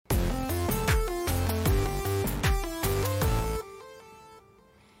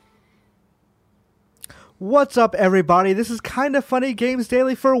What's up, everybody? This is Kinda Funny Games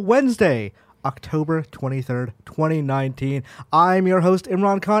Daily for Wednesday, October 23rd, 2019. I'm your host,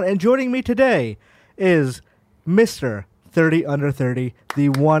 Imran Khan, and joining me today is Mr. 30 Under 30, the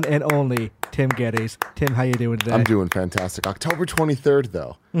one and only Tim Geddes. Tim, how you doing today? I'm doing fantastic. October 23rd,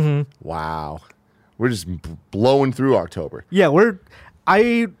 though. Mm-hmm. Wow. We're just blowing through October. Yeah,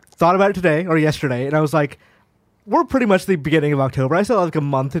 I thought about it today, or yesterday, and I was like, we're pretty much the beginning of October. I still have like a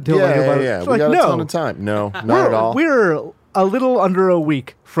month until Yeah. We got a ton of time. No, not at all. We're a little under a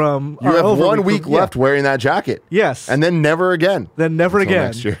week from You have 1 week left wearing that jacket. Yes. And then never again. Until again.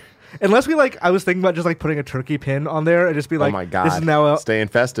 Next year. Unless we I was thinking about just putting a turkey pin on there and just be like, oh my God. This is now staying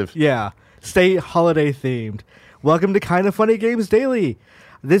festive. Yeah. Stay holiday themed. Welcome to Kinda Funny Games Daily.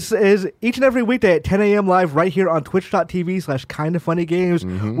 This is each and every weekday at 10 a.m. live right here on twitch.tv/kindafunnygames.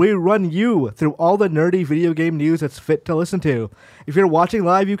 Mm-hmm. We run you through all the nerdy video game news that's fit to listen to. If you're watching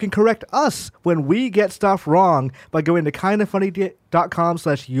live, you can correct us when we get stuff wrong by going to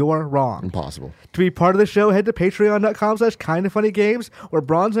kindafunny.com/you're-wrong. Impossible. To be part of the show, head to patreon.com/kindafunnygames, where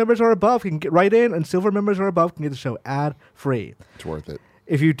bronze members are above can get right in, and silver members are above can get the show ad-free. It's worth it.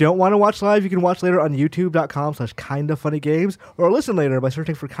 If you don't want to watch live, you can watch later on youtube.com/kindafunnygames or listen later by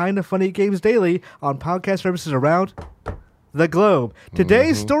searching for Kinda Funny Games Daily on podcast services around the globe.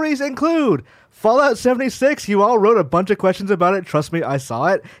 Today's stories include Fallout 76. You all wrote a bunch of questions about it. Trust me, I saw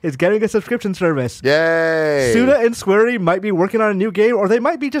it. It's getting a subscription service. Yay! Suda and Squarey might be working on a new game, or they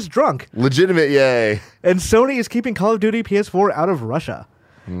might be just drunk. Legitimate yay. And Sony is keeping Call of Duty PS4 out of Russia.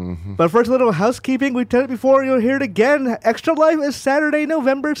 Mm-hmm. But first, a little housekeeping. We've done it before. You'll hear it again. Extra Life is Saturday,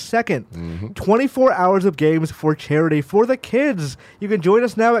 November 2nd. 24 hours of games for charity for the kids. You can join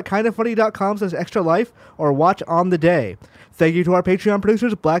us now at kindafunny.com/extra life or watch on the day. Thank you to our Patreon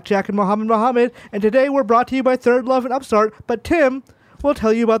producers, Blackjack and Mohammed. And today we're brought to you by Third Love and Upstart. But Tim will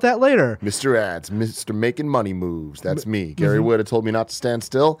tell you about that later. Mr. Ads, Mr. Making Money Moves. That's me. Gary Wood had told me not to stand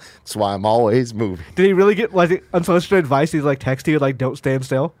still. That's why I'm always moving. Did he really get unsolicited advice? He's text you don't stand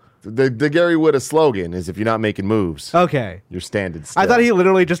still? The Gary Wood slogan is if you're not making moves, okay, you're standing still. I thought he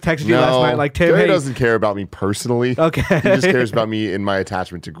literally just texted you last night Tim, Gary doesn't care about me personally. Okay. He just cares about me and my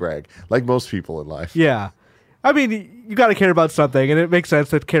attachment to Greg, like most people in life. Yeah. I mean, you got to care about something, and it makes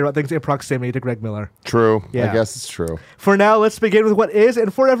sense to care about things in proximity to Greg Miller. True. Yeah. I guess it's true. For now, let's begin with what is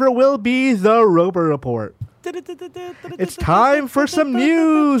and forever will be the Roper Report. It's time for some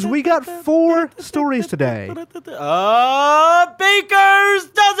news. We got 4 stories today. Baker's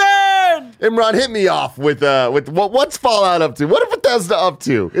dozen. Imran, hit me off with what's Fallout up to? What are Bethesda up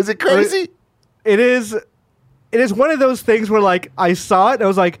to? Is it crazy? It is one of those things where I saw it and I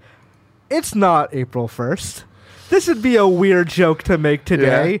was like, it's not April 1st. This would be a weird joke to make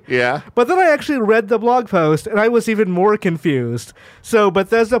today. Yeah. But then I actually read the blog post, and I was even more confused. So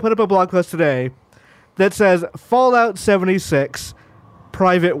Bethesda put up a blog post today that says Fallout 76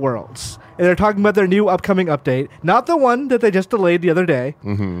 Private Worlds. And they're talking about their new upcoming update. Not the one that they just delayed the other day.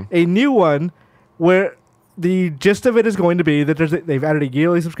 Mm-hmm. A new one where the gist of it is going to be that they've added a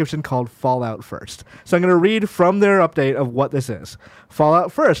yearly subscription called Fallout First. So I'm going to read from their update of what this is.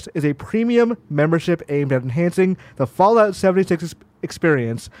 Fallout First is a premium membership aimed at enhancing the Fallout 76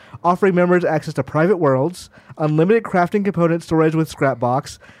 experience, offering members access to private worlds, unlimited crafting component storage with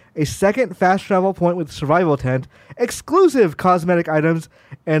Scrapbox, a second fast travel point with survival tent, exclusive cosmetic items,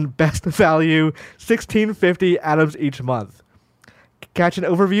 and best value 1650 atoms each month. Catch an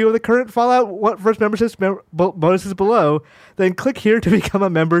overview of the current Fallout First membership bonuses below, then click here to become a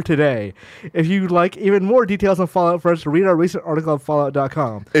member today. If you'd like even more details on Fallout First, read our recent article on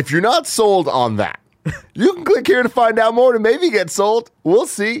Fallout.com. If you're not sold on that, you can click here to find out more to maybe get sold. We'll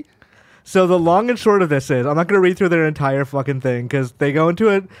see. So the long and short of this is, I'm not going to read through their entire fucking thing because they go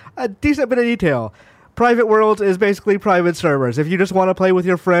into a decent bit of detail. Private Worlds is basically private servers. If you just want to play with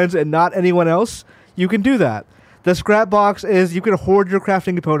your friends and not anyone else, you can do that. The Scrapbox is you can hoard your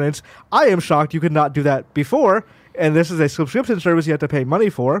crafting components. I am shocked you could not do that before, and this is a subscription service you have to pay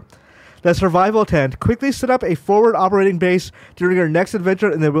money for. The Survival Tent. Quickly set up a forward operating base during your next adventure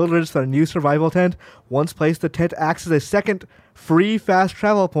in the wilderness with a new survival tent. Once placed, the tent acts as a second free fast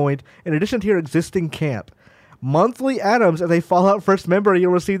travel point in addition to your existing camp. Monthly atoms. As a Fallout First member,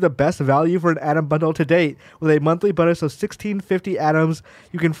 you'll receive the best value for an atom bundle to date, with a monthly bonus of 1650 atoms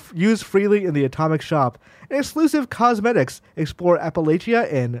you can use freely in the Atomic Shop. And exclusive cosmetics. Explore Appalachia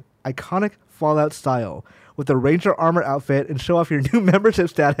in iconic Fallout style with the Ranger armor outfit and show off your new membership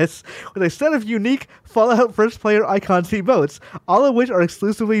status with a set of unique Fallout First player icons emotes, all of which are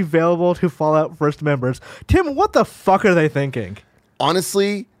exclusively available to Fallout First members. Tim, what the fuck are they thinking?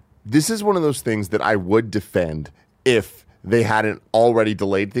 Honestly, this is one of those things that I would defend if they hadn't already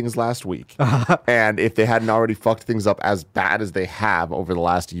delayed things last week. And if they hadn't already fucked things up as bad as they have over the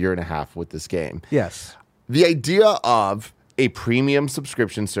last year and a half with this game. Yes. The idea of a premium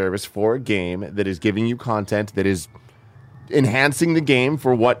subscription service for a game that is giving you content that is enhancing the game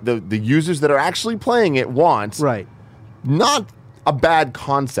for what the users that are actually playing it want. Right. Not a bad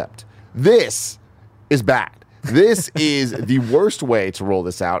concept. This is bad. This is the worst way to roll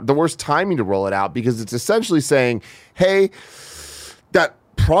this out, the worst timing to roll it out, because it's essentially saying, hey, that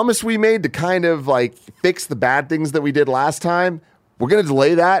promise we made to kind of like fix the bad things that we did last time, we're going to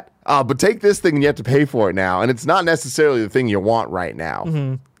delay that, but take this thing and you have to pay for it now. And it's not necessarily the thing you want right now.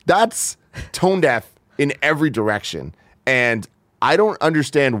 Mm-hmm. That's tone deaf in every direction. And I don't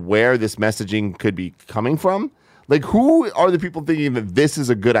understand where this messaging could be coming from. Like, who are the people thinking that this is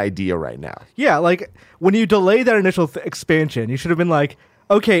a good idea right now? Yeah, like, when you delay that initial expansion, you should have been like,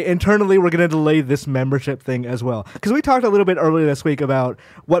 okay, internally, we're going to delay this membership thing as well. Because we talked a little bit earlier this week about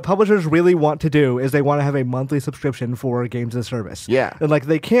what publishers really want to do is they want to have a monthly subscription for games as a service. Yeah. And, like,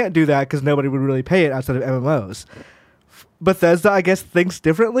 they can't do that because nobody would really pay it outside of MMOs. Bethesda, I guess, thinks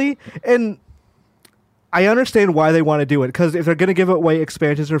differently. And I understand why they want to do it, because if they're going to give away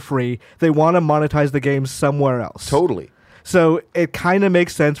expansions for free, they want to monetize the game somewhere else. Totally. So it kind of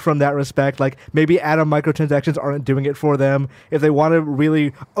makes sense from that respect. Like, maybe add-on microtransactions aren't doing it for them. If they want to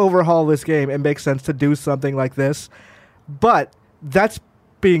really overhaul this game, it makes sense to do something like this. But that's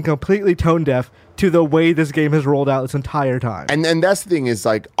being completely tone deaf to the way this game has rolled out this entire time. And that's the thing is,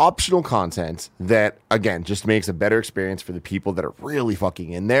 like, optional content that, again, just makes a better experience for the people that are really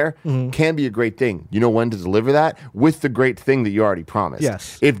fucking in there can be a great thing. You know when to deliver that? With the great thing that you already promised.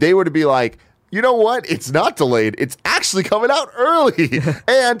 Yes. If they were to be like, you know what? It's not delayed. It's actually coming out early.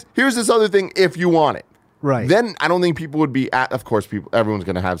 And here's this other thing if you want it. Right. Then I don't think people would be of course, everyone's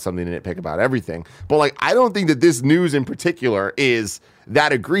going to have something to nitpick about everything. But, like, I don't think that this news in particular is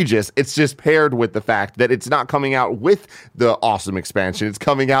that egregious. It's just paired with the fact that it's not coming out with the awesome expansion. It's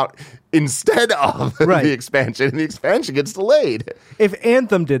coming out instead of the expansion, and the expansion gets delayed. If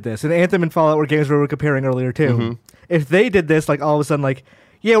Anthem did this, and Anthem and Fallout were games we were comparing earlier too, if they did this, like, all of a sudden, like,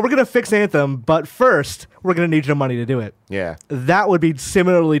 yeah, we're going to fix Anthem, but first, we're going to need your money to do it. Yeah. That would be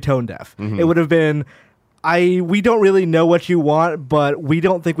similarly tone deaf. It would have been, we don't really know what you want, but we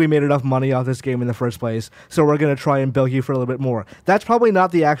don't think we made enough money off this game in the first place, so we're going to try and bill you for a little bit more. That's probably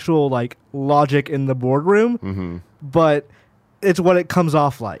not the actual, like, logic in the boardroom, but it's what it comes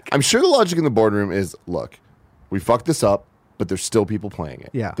off like. I'm sure the logic in the boardroom is, look, we fucked this up, but there's still people playing it.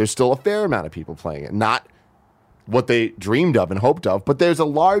 Yeah. There's still a fair amount of people playing it. Not what they dreamed of and hoped of, but there's a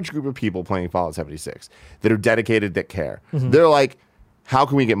large group of people playing Fallout 76 that are dedicated, that care. They're like, how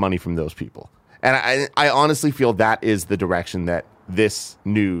can we get money from those people? And I honestly feel that is the direction that this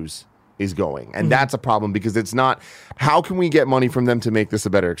news is going. And that's a problem, because it's not, how can we get money from them to make this a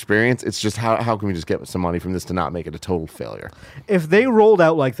better experience? It's just, how can we just get some money from this to not make it a total failure? If they rolled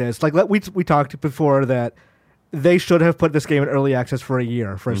out like this, like we talked before that they should have put this game in early access for a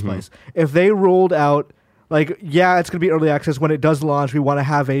year, first place. If they rolled out, like, yeah, it's going to be early access. When it does launch, we want to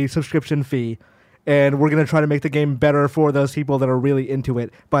have a subscription fee, and we're going to try to make the game better for those people that are really into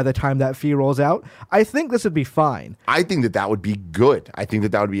it by the time that fee rolls out. I think this would be fine. I think that would be good. I think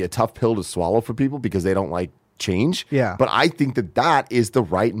that would be a tough pill to swallow for people because they don't like change. Yeah. But I think that is the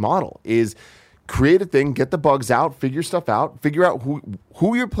right model, is create a thing, get the bugs out, figure stuff out, figure out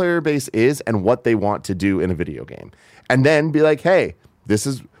who your player base is and what they want to do in a video game. And then be like, hey,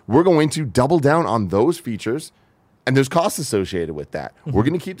 we're going to double down on those features, and there's costs associated with that. We're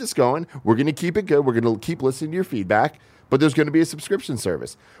going to keep this going. We're going to keep it good. We're going to keep listening to your feedback, but there's going to be a subscription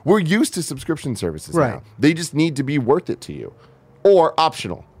service. We're used to subscription services now. They just need to be worth it to you, or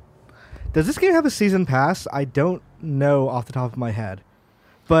optional. Does this game have a season pass? I don't know off the top of my head.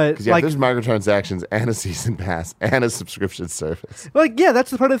 But like, there's microtransactions and a season pass and a subscription service. Like, yeah,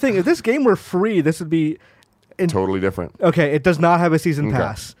 that's the part of the thing. If this game were free, this would be totally different. Okay, it does not have a season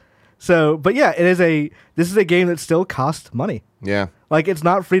pass. So, but yeah, this is a game that still costs money. Yeah. Like, it's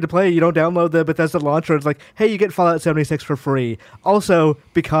not free to play. You don't download the Bethesda launcher. It's like, hey, you get Fallout 76 for free. Also,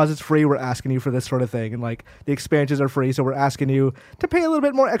 because it's free, we're asking you for this sort of thing. And, like, the expansions are free, so we're asking you to pay a little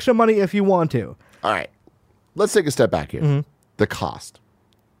bit more extra money if you want to. All right. Let's take a step back here. The cost.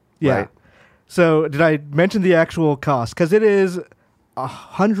 Yeah. Right? So, did I mention the actual cost? Because it is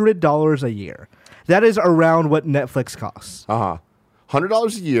 $100 a year. That is around what Netflix costs.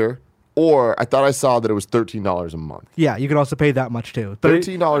 $100 a year, or I thought I saw that it was $13 a month. Yeah, you can also pay that much too. But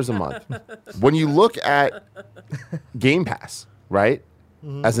 $13 a month. When you look at Game Pass, right,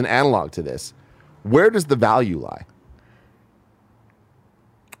 as an analog to this, where does the value lie?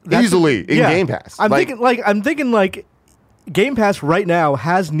 Easily in Game Pass. I'm thinking Game Pass right now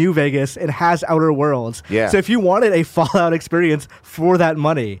has New Vegas and has Outer Worlds. Yeah. So if you wanted a Fallout experience for that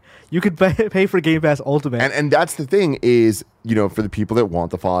money, you could pay for Game Pass Ultimate. And that's the thing is, for the people that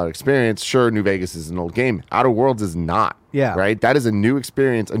want the Fallout experience, sure, New Vegas is an old game. Outer Worlds is not. Yeah. Right? That is a new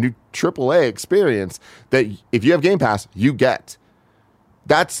experience, a new AAA experience that if you have Game Pass, you get.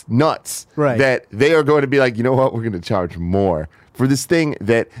 That's nuts. Right. That they are going to be like, you know what? We're going to charge more for this thing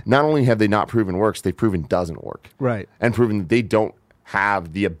that not only have they not proven works, they've proven doesn't work. Right. And proven that they don't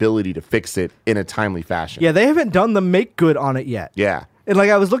have the ability to fix it in a timely fashion. Yeah, they haven't done the make good on it yet. Yeah. And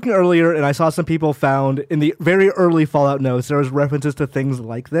I was looking earlier and I saw some people found in the very early Fallout notes, there was references to things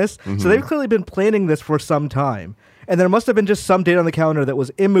like this. Mm-hmm. So they've clearly been planning this for some time. And there must have been just some date on the calendar that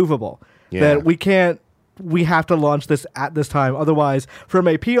was immovable. Yeah. That we have to launch this at this time. Otherwise, from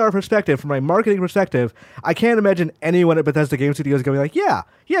a PR perspective, from a marketing perspective, I can't imagine anyone at Bethesda Game Studios going like, yeah,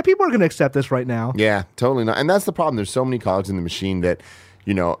 people are going to accept this right now. Yeah, totally not. And that's the problem. There's so many cogs in the machine that,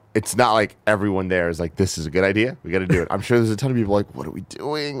 it's not like everyone there is like, this is a good idea. We got to do it. I'm sure there's a ton of people like, what are we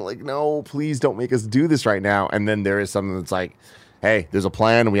doing? Like, no, please don't make us do this right now. And then there is something that's like, hey, there's a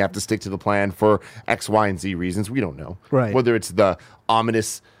plan and we have to stick to the plan for X, Y, and Z reasons. We don't know. Right. Whether it's the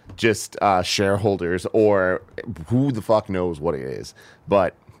ominous just shareholders or who the fuck knows what it is.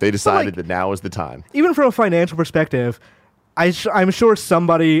 But they decided that now is the time. Even from a financial perspective, I'm sure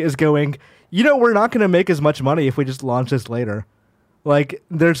somebody is going, we're not going to make as much money if we just launch this later. Like,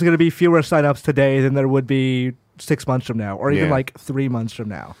 there's going to be fewer signups today than there would be 6 months from now, or even 3 months from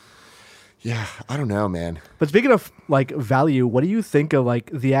now. Yeah, I don't know, man. But speaking of value, what do you think of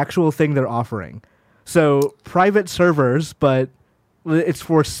the actual thing they're offering? So private servers, but it's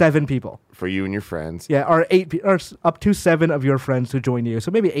for 7 people. For you and your friends. Yeah, or up to 7 of your friends to join you.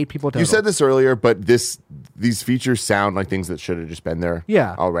 So maybe 8 people total. You said this earlier, but these features sound like things that should have just been there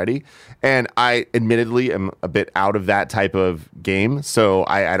already. And I admittedly am a bit out of that type of game, so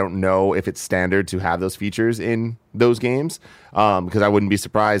I don't know if it's standard to have those features in those games, because I wouldn't be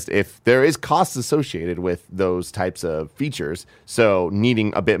surprised if there is costs associated with those types of features. So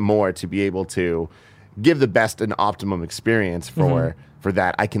needing a bit more to be able to give the best and optimum experience for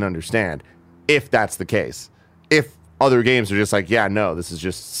that, I can understand if that's the case. If other games are just like, yeah, no, this is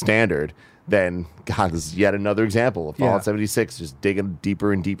just standard, then God, this is yet another example of Fallout 76 just digging a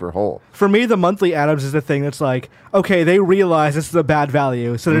deeper and deeper hole. For me, the monthly add-ons is the thing that's like, okay, they realize this is a bad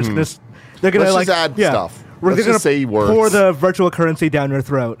value, so they're just they're gonna Let's just add stuff. We're Let's gonna just say words. pour the virtual currency down your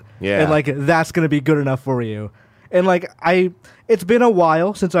throat, and that's gonna be good enough for you. And it's been a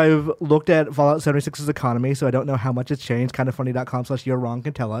while since I've looked at Fallout 76's economy, so I don't know how much it's changed. Kindoffunny.com/you're-wrong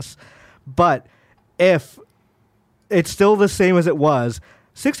can tell us. But if it's still the same as it was,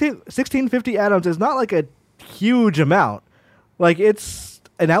 1650 add-ons is not like a huge amount. It's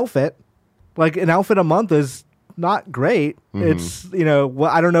an outfit. An outfit a month is not great. It's,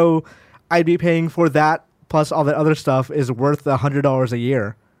 I don't know, I'd be paying for that plus all that other stuff is worth $100 a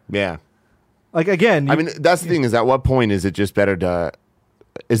year. Yeah. Again, I mean, that's the thing is, at what point is it just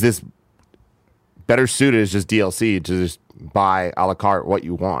is this better suited as just DLC to just buy a la carte what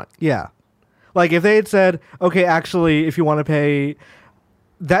you want? Yeah. If they had said, okay, actually, if you want to pay,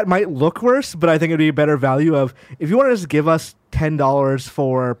 that might look worse, but I think it'd be a better value of, if you want to just give us $10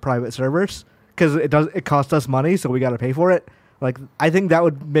 for private servers, because it costs us money, so we got to pay for it. I think that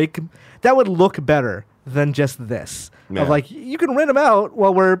would look better than just this. Yeah. Of you can rent them out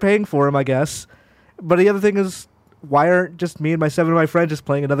while we're paying for them, I guess. But the other thing is, why aren't just me and my 7 of my friends just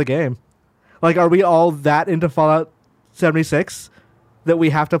playing another game? Are we all that into Fallout 76 that we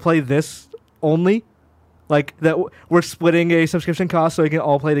have to play this only? That we're splitting a subscription cost so we can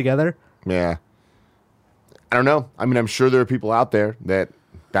all play together? Yeah. I don't know. I mean, I'm sure there are people out there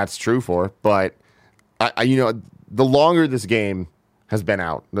that's true for, but the longer this game has been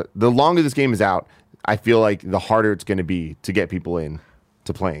out, the longer this game is out, I feel like the harder it's going to be to get people in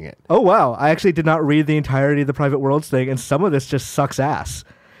to playing it. Oh, wow. I actually did not read the entirety of the Private Worlds thing, and some of this just sucks ass.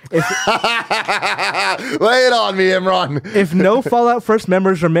 Lay it on me, Imran. If no Fallout First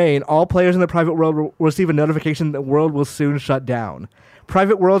members remain, all players in the Private World will receive a notification that the world will soon shut down.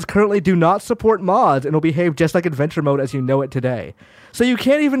 Private Worlds currently do not support mods and will behave just like Adventure Mode as you know it today. So you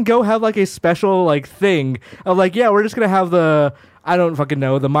can't even go have a special thing of we're just going to have the... I don't fucking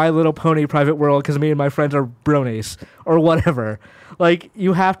know, the My Little Pony private world because me and my friends are bronies or whatever.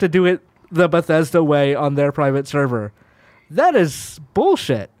 You have to do it the Bethesda way on their private server. That is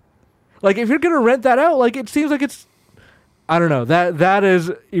bullshit. If you're going to rent that out, it seems like it's... I don't know. That is...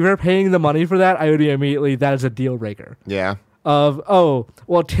 If you're paying the money for that, I would be immediately... That is a deal breaker. Yeah.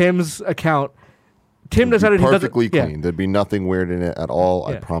 Tim's account Tim It would be decided he doesn't. perfectly Yeah. clean. There'd be nothing weird in it at all.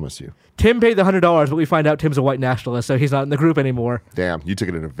 I Yeah. promise you. Tim paid the $100, but we find out Tim's a white nationalist, so he's not in the group anymore. Damn, you took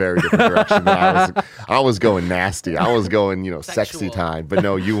it in a very different direction. Than I was going nasty. I was going, sexy Sexual. time. But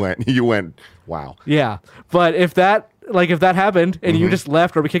no, you went. Wow. Yeah, but if that happened and you just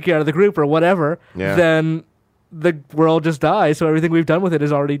left or we kick you out of the group or whatever, Yeah. then the world just dies. So everything we've done with it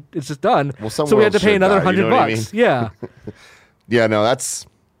it's just done. Well, some so we had to worlds pay should another die, you $100. know what I mean? Yeah, Yeah, no,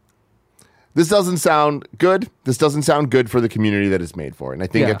 this doesn't sound good. This doesn't sound good for the community that it's made for. And I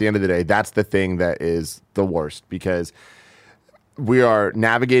think Yeah. at the end of the day, that's the thing that is the worst, because we are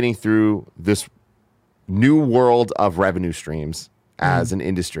navigating through this new world of revenue streams as an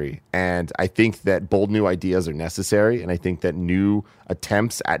industry. And I think that bold new ideas are necessary. And I think that new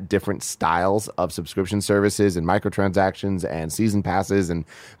attempts at different styles of subscription services and microtransactions and season passes and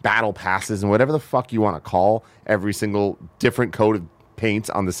battle passes and whatever the fuck you want to call every single different coat of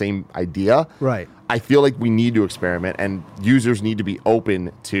paint on the same idea. right. I feel like we need to experiment, and users need to be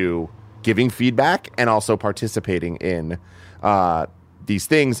open to giving feedback and also participating in these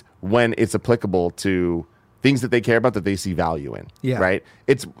things when it's applicable to things that they care about, that they see value in. Yeah. Right.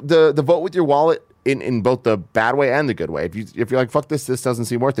 It's the vote with your wallet in both the bad way and the good way. If you're like, fuck this doesn't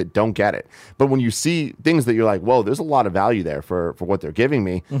seem worth it, don't get it. But when you see things that you're like, whoa, there's a lot of value there for what they're giving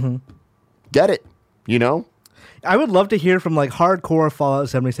me, get it. I would love to hear from hardcore Fallout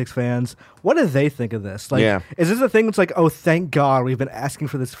 76 fans. What do they think of this? Yeah. Is this a thing that's like, oh, thank God we've been asking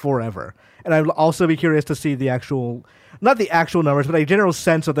for this forever? And I'd also be curious to see not the actual numbers, but a general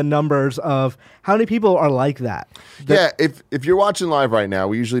sense of the numbers of how many people are like that. Yeah, if you're watching live right now,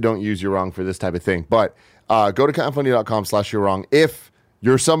 we usually don't use You're Wrong for this type of thing, but go to kindoffunny.com/You're Wrong if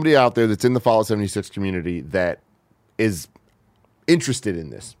you're somebody out there that's in the Fallout 76 community that is interested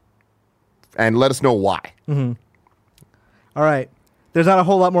in this, and let us know why. All right. There's not a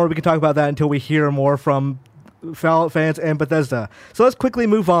whole lot more we can talk about that until we hear more from Fallout fans and Bethesda. So let's quickly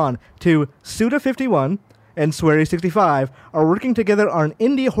move on to Suda51 and Swery65 are working together on an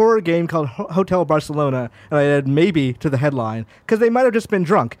indie horror game called Hotel Barcelona, and I add maybe to the headline because they might have just been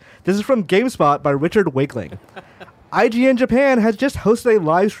drunk. This is from GameSpot by Richard Wakeling. IGN Japan has just hosted a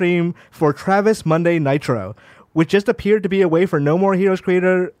live stream for Travis Monday Nitro, which just appeared to be a way for No More Heroes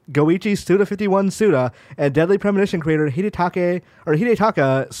creator Goichi Suda51 Suda and Deadly Premonition creator Hidetaka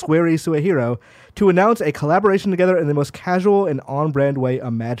Swery Suehiro to announce a collaboration together in the most casual and on-brand way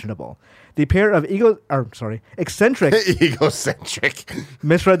imaginable. The pair of eccentric Egocentric.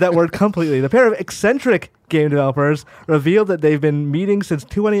 misread that word completely. The pair of eccentric game developers revealed that they've been meeting since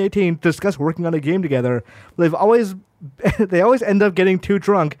 2018 to discuss working on a game together. They always end up getting too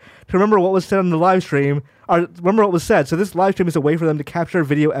drunk to remember what was said on the live stream, or remember what was said. So this live stream is a way for them to capture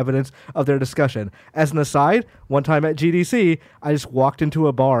video evidence of their discussion. As an aside, one time at GDC, I just walked into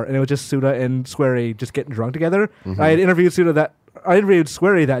a bar and it was just Suda and Swery just getting drunk together. I had interviewed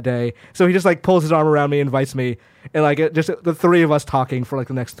Swery that day, so he just pulls his arm around me, invites me, and just the three of us talking for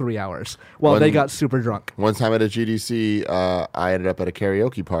the next 3 hours while they got super drunk. One time at a GDC, I ended up at a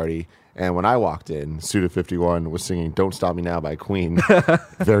karaoke party, and when I walked in, Suda51 was singing "Don't Stop Me Now" by Queen,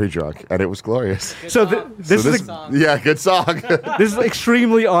 very drunk, and it was glorious. So this is yeah, good song. this is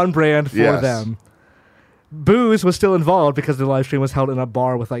extremely on brand for Yes. them. Booze was still involved because the live stream was held in a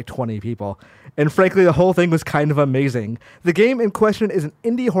bar with 20 people. And frankly, the whole thing was kind of amazing. The game in question is an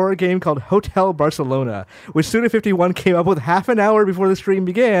indie horror game called Hotel Barcelona, which Suda51 came up with half an hour before the stream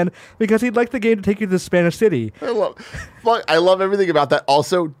began because he'd like the game to take you to the Spanish city. I love everything about that.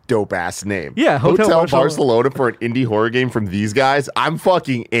 Also, dope ass name. Yeah, Hotel Barcelona for an indie horror game from these guys. I'm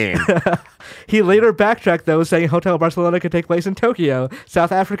fucking in. He later backtracked, though, saying Hotel Barcelona could take place in Tokyo,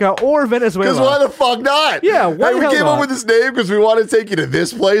 South Africa, or Venezuela. Because why the fuck not? Yeah, why Hey, the we hell came not? up with this name because we want to take you to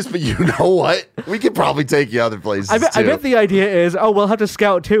this place, but you know what? We could probably take you other places I bet too. the idea is, we'll have to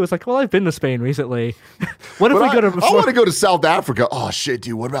scout too. It's well, I've been to Spain recently. What if But we go to I want to go to South Africa. Oh shit,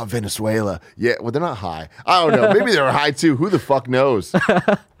 dude. What about Venezuela? Yeah, well, they're not high. I don't know. Maybe they were high too. Who the fuck knows?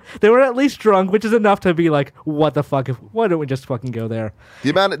 They were at least drunk, which is enough to be what the fuck? Why don't we just fucking go there?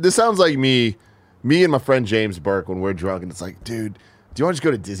 This sounds like me and my friend James Burke when we're drunk, and it's like, dude, do you want to just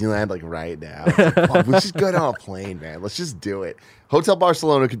go to Disneyland right now? It's like, fuck, let's just go down a plane, man. Let's just do it. Hotel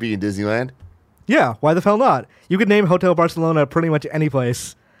Barcelona could be in Disneyland. Yeah, why the hell not? You could name Hotel Barcelona pretty much any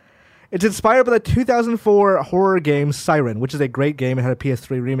place. It's inspired by the 2004 horror game Siren, which is a great game and had a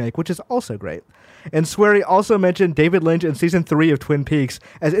PS3 remake, which is also great. And Swery also mentioned David Lynch in Season 3 of Twin Peaks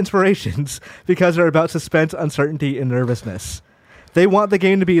as inspirations because they're about suspense, uncertainty, and nervousness. They want the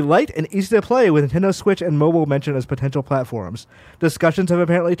game to be light and easy to play, with Nintendo Switch and mobile mentioned as potential platforms. Discussions have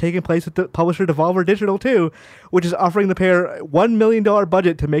apparently taken place with the publisher Devolver Digital too, which is offering the pair $1 million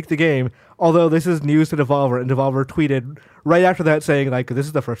budget to make the game, Although this is news to Devolver, and Devolver tweeted right after that saying, like, this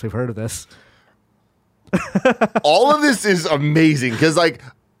is the first we've heard of this. All of this is amazing because, like,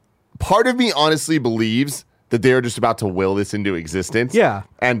 part of me honestly believes that they're just about to will this into existence. Yeah.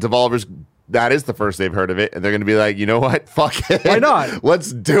 And Devolver's, that is the first they've heard of it. And they're going to be like, you know what? Fuck it. Why not?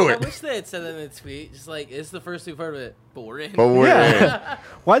 Let's do I it. wish they had said that in the tweet. Just like, it's the first we've heard of it, but we're in. But we're Yeah.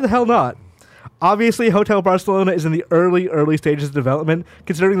 Why the hell not? Obviously, Hotel Barcelona is in the early stages of development,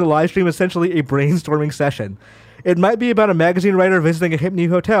 considering the live stream essentially a brainstorming session. It might be about a magazine writer visiting a hip new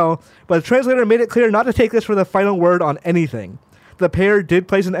hotel, but the translator made it clear not to take this for the final word on anything. The pair did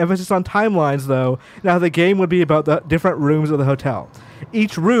place an emphasis on timelines, though, now the game would be about the different rooms of the hotel.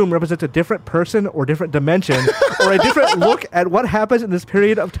 Each room represents a different person or different dimension, or a different look at what happens in this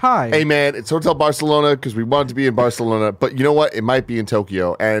period of time. Hey, man, it's Hotel Barcelona because we want it to be in Barcelona. But you know what? It might be in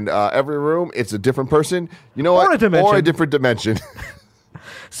Tokyo. And every room, it's a different person. You know what? Or a dimension. Or a different dimension.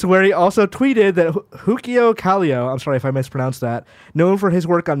 Swery also tweeted that Hukio Kallio, I'm sorry if I mispronounced that, known for his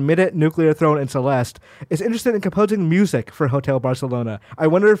work on Minute, Nuclear Throne, and Celeste, is interested in composing music for Hotel Barcelona. I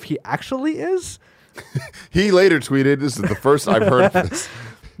wonder if he actually is? He later tweeted, this is the first I've heard of this.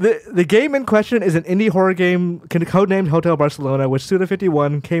 The game in question is an indie horror game codenamed Hotel Barcelona, which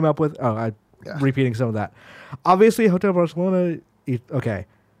Suda51 came up with. Oh, I'm repeating some of that. Obviously, Hotel Barcelona. Okay.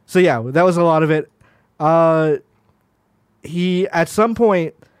 So, yeah, that was a lot of it. He, at some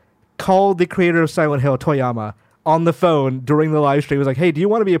point, called the creator of Silent Hill, Toyama, on the phone during the live stream. He was like, hey, do you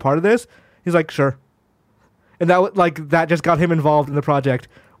want to be a part of this? He's like, sure. And that just got him involved in the project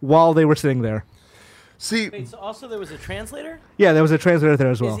while they were sitting there. See, Wait, so also there was a translator? Yeah, there was a translator there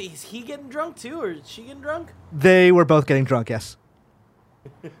as well. Is he getting drunk too, or is she getting drunk? They were both getting drunk, yes.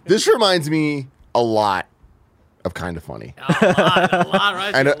 this reminds me a lot of Kind of Funny. A lot,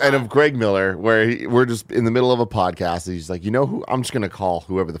 right? And of Greg Miller, where we're just in the middle of a podcast. And he's like, you know who? I'm just going to call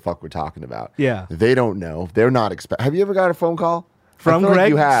whoever the fuck we're talking about. Yeah. They don't know. They're not Have you ever got a phone call? From I feel Greg? Like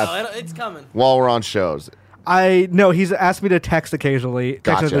you have. No, it's coming. While we're on shows. No, he's asked me to text occasionally. Text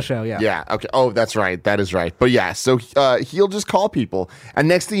Gotcha. into the show, yeah. Yeah, okay. Oh, that's right. That is right. But yeah, so he'll just call people. And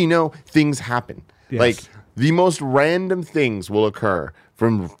next thing you know, things happen. Yes. Like, the most random things will occur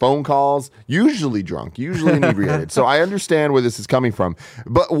from phone calls, usually drunk, usually inebriated. So I understand where this is coming from.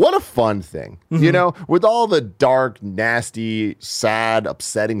 But what a fun thing. Mm-hmm. You know, with all the dark, nasty, sad,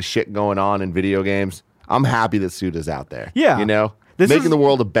 upsetting shit going on in video games, I'm happy that Suda's out there. Yeah. You know? This Making is- the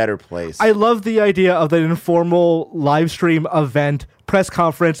world a better place. I love the idea of the informal live stream event, press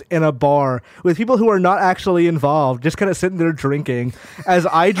conference in a bar with people who are not actually involved, just kind of sitting there drinking as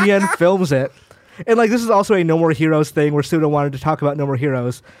IGN films it. And like this is also a No More Heroes thing where Suda wanted to talk about No More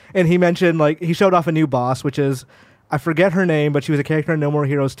Heroes. And he mentioned like he showed off a new boss, which is I forget her name, but she was a character in No More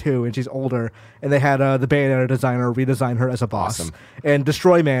Heroes 2, and she's older. And they had the Bayonetta designer redesign her as a boss. Awesome. And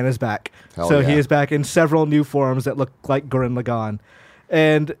Destroy Man is back. Hell so he yeah. is back in several new forms that look like Gurren Lagann.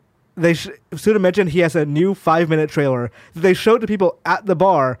 And Suda mentioned he has a new 5-minute trailer that they showed to people at the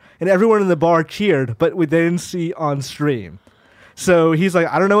bar, and everyone in the bar cheered, but they didn't see on stream. So he's like,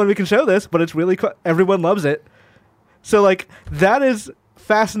 I don't know when we can show this, but it's really everyone loves it. So like that is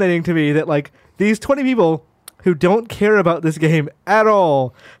fascinating to me that like these 20 people who don't care about this game at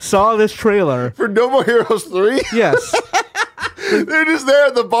all saw this trailer. For No More Heroes 3? Yes. They're just there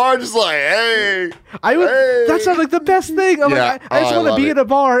at the bar, just like, hey. Hey. That sounds like the best thing. I'm Yeah. like, I just Oh, I want to love be it. in a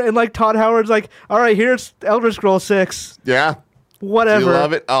bar and like Todd Howard's like, all right, here's Elder Scrolls 6. Yeah. Whatever. You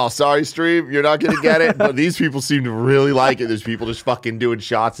love it? Oh, sorry, stream. You're not going to get it. But these people seem to really like it. There's people just fucking doing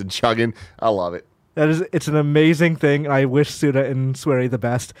shots and chugging. I love it. It's an amazing thing, and I wish Suda and Swery the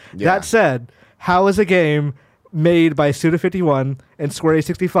best. Yeah. That said, how is a game made by Suda51 and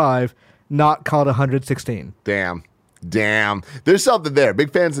Swery65 not called 116? Damn. There's something there.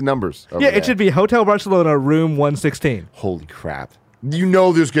 Big fans of numbers. over Yeah, there. it should be Hotel Barcelona, room 116. Holy crap. You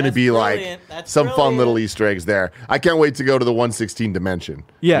know there's going to That's be brilliant. like That's some fun brilliant. little Easter eggs there. I can't wait to go to the 116 dimension.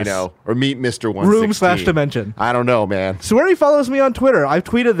 Yes. You know, or meet Mr. 116. Room/dimension. I don't know, man. Swery follows me on Twitter. I've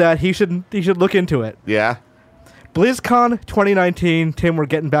tweeted that he should look into it. Yeah. BlizzCon 2019. Tim, we're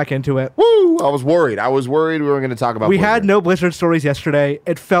getting back into it. Woo! I was worried we were going to talk about We Blizzard. had no Blizzard stories yesterday.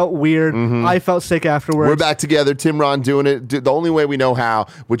 It felt weird. I felt sick afterwards. We're back together. Tim Ron doing it the only way we know how,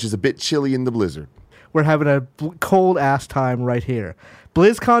 which is a bit chilly in the blizzard. We're having a cold ass time right here.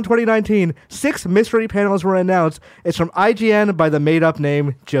 BlizzCon 2019, 6 mystery panels were announced. It's from IGN by the made up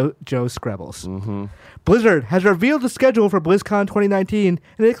name Joe Screbbles. Blizzard has revealed the schedule for BlizzCon 2019,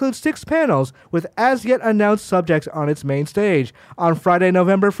 and it includes 6 panels with as-yet announced subjects on its main stage. On Friday,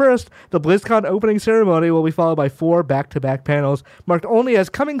 November 1st, the BlizzCon opening ceremony will be followed by 4 back-to-back panels, marked only as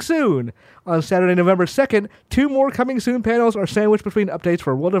Coming Soon. On Saturday, November 2nd, 2 more Coming Soon panels are sandwiched between updates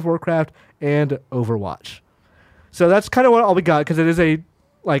for World of Warcraft and Overwatch. So that's kind of what all we got, because it is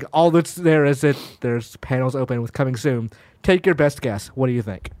all that's there is that there's panels open with Coming Soon. Take your best guess. What do you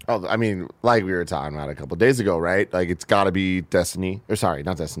think? Oh, I mean, like we were talking about a couple days ago, right? Like, it's got to be Destiny. Or, sorry,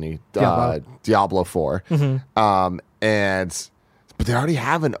 not Destiny. Diablo 4. Mm-hmm. But they already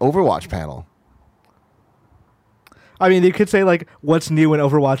have an Overwatch panel. I mean, you could say, what's new in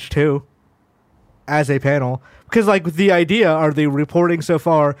Overwatch 2 as a panel. Because, the idea, or the reporting so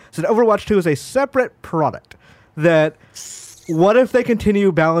far, is that Overwatch 2 is a separate product. That... What if they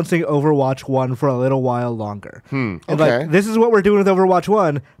continue balancing Overwatch 1 for a little while longer? And this is what we're doing with Overwatch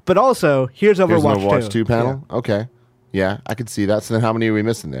 1, but also, here's Overwatch 2. Here's an Overwatch 2 panel? Yeah. Okay. Yeah, I could see that. So then how many are we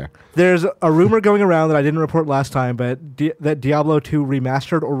missing there? There's a rumor going around that I didn't report last time, but that Diablo 2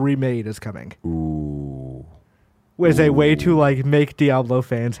 Remastered or Remade is coming. Ooh. As a way to, make Diablo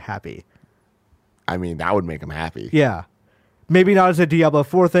fans happy. I mean, that would make them happy. Yeah. Maybe not as a Diablo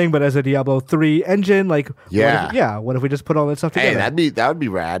 4 thing, but as a Diablo 3 engine. What if we just put all that stuff together? Hey, that would be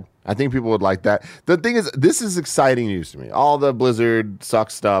rad. I think people would like that. The thing is, this is exciting news to me. All the Blizzard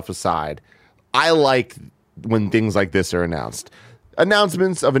suck stuff aside, I like when things like this are announced.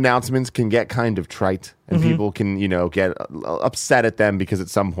 Announcements can get kind of trite, and people can, get upset at them because at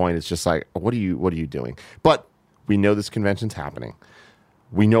some point it's just like, what are you doing? But we know this convention's happening.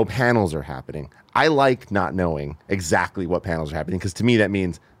 We know panels are happening. I like not knowing exactly what panels are happening, because to me that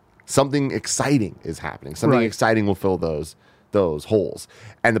means something exciting is happening. Something exciting will fill those holes.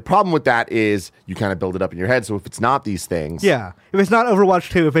 And the problem with that is you kind of build it up in your head. So if it's not these things... Yeah. If it's not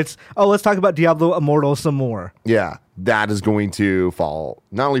Overwatch 2, if it's, let's talk about Diablo Immortal some more. Yeah. That is going to fall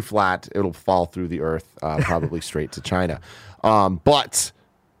not only flat, it'll fall through the earth, probably straight to China. But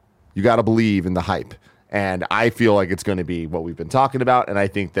you got to believe in the hype. And I feel like it's going to be what we've been talking about. And I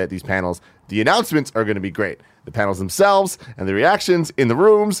think that these panels, the announcements are going to be great. The panels themselves and the reactions in the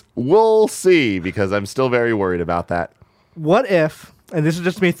rooms, we'll see, because I'm still very worried about that. What if, and this is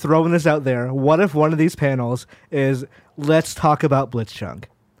just me throwing this out there, what if one of these panels is, let's talk about Blitzchung.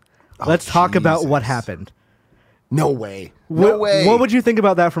 Let's talk about what happened. No way. No way. What would you think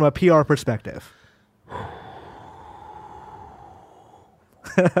about that from a PR perspective?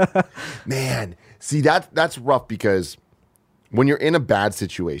 Man, see, that's rough, because when you're in a bad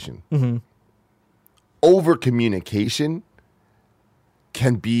situation, over communication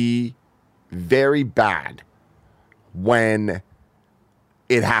can be very bad when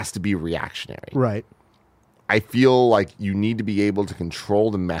it has to be reactionary. Right. I feel like you need to be able to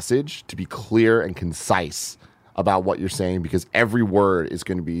control the message, to be clear and concise about what you're saying, because every word is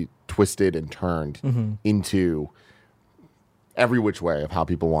going to be twisted and turned into every which way of how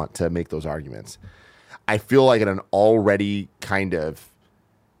people want to make those arguments. I feel like at an already kind of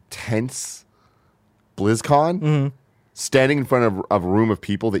tense BlizzCon, standing in front of a room of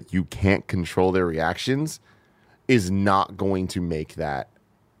people that you can't control their reactions is not going to make that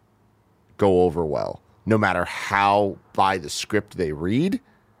go over well. No matter how by the script they read,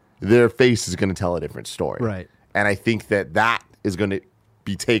 their face is going to tell a different story. Right. And I think that is going to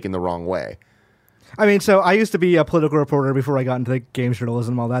be taken the wrong way. I mean, so I used to be a political reporter before I got into games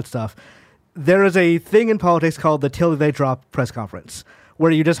journalism and all that stuff. There is a thing in politics called the till they drop press conference, where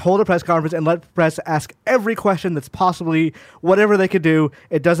you just hold a press conference and let press ask every question that's possibly whatever they could do.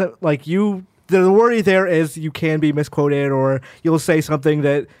 It doesn't the worry there is you can be misquoted, or you'll say something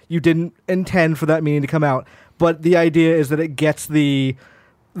that you didn't intend for that meaning to come out. But the idea is that it gets the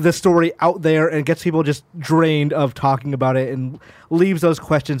story out there and gets people just drained of talking about it and leaves those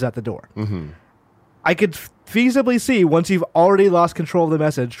questions at the door. I could feasibly see, once you've already lost control of the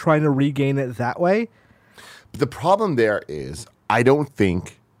message, trying to regain it that way. But the problem there is, I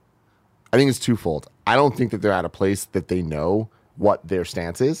think it's twofold. I don't think that they're at a place that they know what their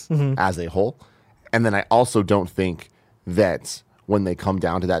stance is as a whole. And then I also don't think that when they come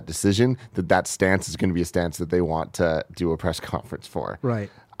down to that decision, that stance is going to be a stance that they want to do a press conference for.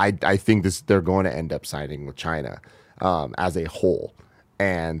 Right. I think they're going to end up siding with China as a whole.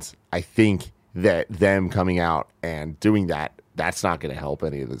 And I think that them coming out and doing that's not going to help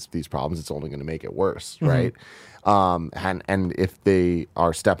any of these problems. It's only going to make it worse, right? And if they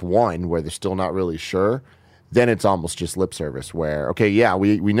are step one, where they're still not really sure, then it's almost just lip service, where, okay, yeah,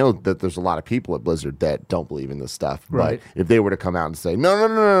 we know that there's a lot of people at Blizzard that don't believe in this stuff. Right. But if they were to come out and say,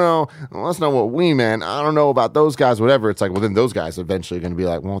 no, that's not what we meant, I don't know about those guys, whatever, it's like, well, then those guys eventually are going to be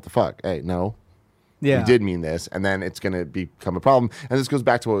like, well, what the fuck? Hey, no. Yeah. We did mean this, and then it's going to become a problem. And this goes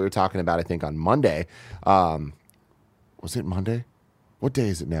back to what we were talking about, I think, on Monday. Was it Monday? What day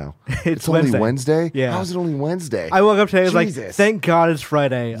is it now? It's only Wednesday? Yeah. How is it only Wednesday? I woke up today, I was like, Jesus. thank God it's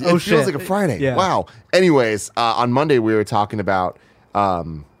Friday. It shit. feels like a Friday. Yeah. Wow. Anyways, on Monday we were talking about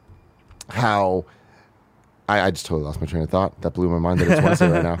how I just totally lost my train of thought. That blew my mind that it's Wednesday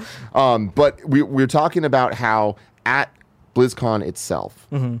right now. But we were talking about how at BlizzCon itself,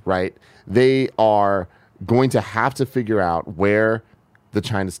 right, they are going to have to figure out where the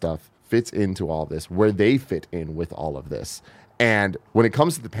China stuff fits into all of this, where they fit in with all of this. And when it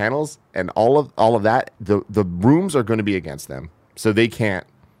comes to the panels and all of that, the rooms are going to be against them. So they can't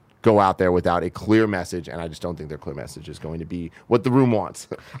go out there without a clear message, and I just don't think their clear message is going to be what the room wants.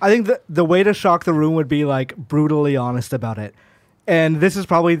 I think the way to shock the room would be like brutally honest about it. And this is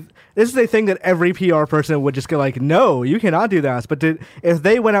a thing that every PR person would just go like, no, you cannot do that. But if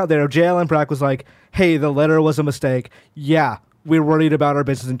they went out there, if JL and Brack was like, hey, the letter was a mistake. Yeah, we're worried about our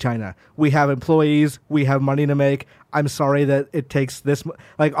business in China. We have employees. We have money to make. I'm sorry that it takes this,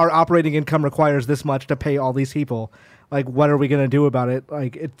 like our operating income requires this much to pay all these people. Like, what are we going to do about it?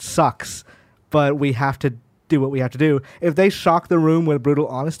 Like, it sucks, but we have to do what we have to do. If they shock the room with brutal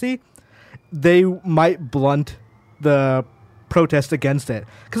honesty, they might blunt the protest against it.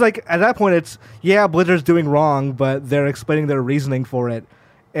 Because, like, at that point, it's, yeah, Blizzard's doing wrong, but they're explaining their reasoning for it.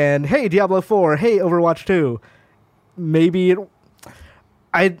 And, hey, Diablo 4, hey, Overwatch 2. Maybe it...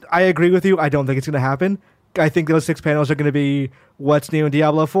 I agree with you. I don't think it's going to happen. I think those 6 panels are going to be what's new in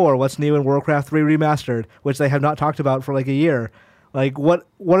Diablo 4, what's new in Warcraft 3 Remastered, which they have not talked about for like a year. Like, what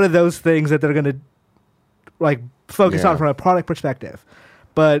are those things that they're going to like focus on from a product perspective?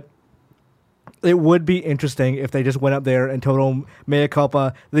 But it would be interesting if they just went up there and total mea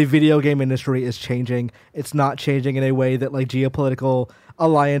culpa. The video game industry is changing. It's not changing in a way that like geopolitical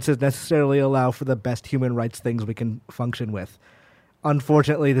alliances necessarily allow for the best human rights things we can function with.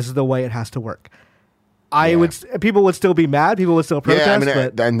 Unfortunately, this is the way it has to work. People would still be mad. People would still protest. Yeah, I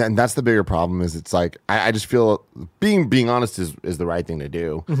mean, but and that's the bigger problem. Is it's like I just feel being honest is the right thing to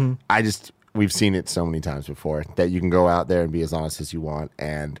do. We've seen it so many times before that you can go out there and be as honest as you want,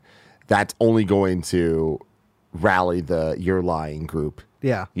 and that's only going to rally the you're lying group.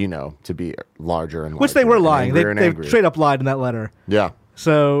 Yeah, to be larger and which larger they were and lying. angrier and They angrier. straight up lied in that letter. Yeah.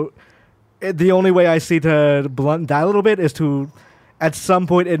 So the only way I see to blunt that a little bit is to at some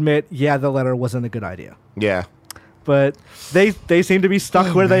point admit, yeah, the letter wasn't a good idea. Yeah. But they seem to be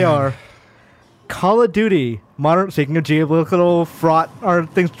stuck where they are. Call of Duty, speaking of geopolitical fraught or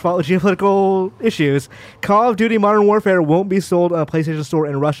things, geopolitical issues, Call of Duty Modern Warfare won't be sold on a PlayStation Store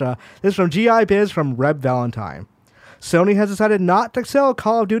in Russia. This is from GI Biz from Reb Valentine. Sony has decided not to sell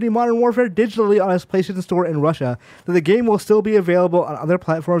Call of Duty Modern Warfare digitally on its PlayStation Store in Russia, though the game will still be available on other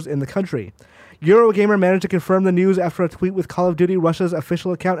platforms in the country. Eurogamer managed to confirm the news after a tweet with Call of Duty Russia's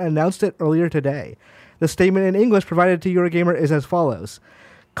official account and announced it earlier today. The statement in English provided to Eurogamer is as follows.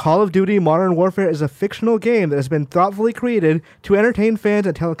 Call of Duty Modern Warfare is a fictional game that has been thoughtfully created to entertain fans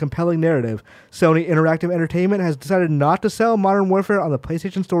and tell a compelling narrative. Sony Interactive Entertainment has decided not to sell Modern Warfare on the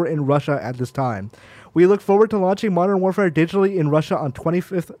PlayStation Store in Russia at this time. We look forward to launching Modern Warfare digitally in Russia on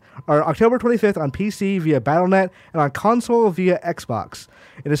October 25th on PC via Battle.net and on console via Xbox.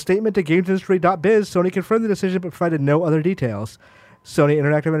 In a statement to GamesIndustry.biz, Sony confirmed the decision but provided no other details. Sony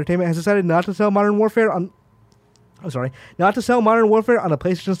Interactive Entertainment has decided not to sell Modern Warfare on the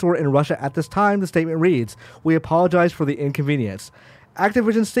PlayStation Store in Russia at this time, the statement reads. We apologize for the inconvenience.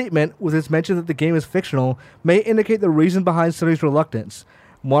 Activision's statement, with its mention that the game is fictional, may indicate the reason behind Sony's reluctance.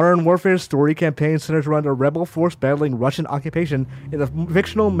 Modern Warfare's story campaign centers around a rebel force battling Russian occupation in the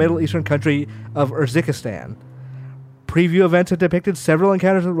fictional Middle Eastern country of Uzbekistan. Preview events have depicted several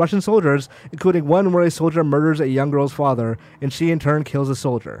encounters with Russian soldiers, including one where a soldier murders a young girl's father, and she in turn kills a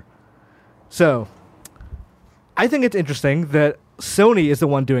soldier. So, I think it's interesting that Sony is the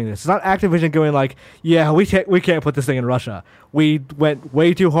one doing this. It's not Activision going like, yeah, we can't put this thing in Russia. We went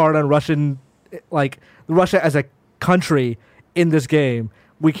way too hard on Russia as a country in this game.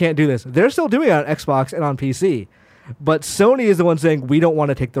 We can't do this. They're still doing it on Xbox and on PC. But Sony is the one saying, we don't want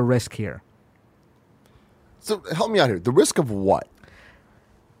to take the risk here. So help me out here. The risk of what?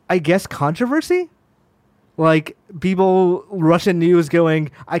 I guess controversy? Like, people, Russian news going,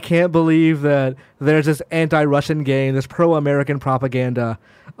 I can't believe that there's this anti-Russian game, this pro-American propaganda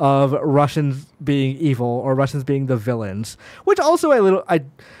of Russians being evil or Russians being the villains. Which also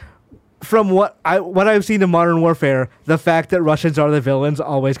from what I've seen in Modern Warfare, the fact that Russians are the villains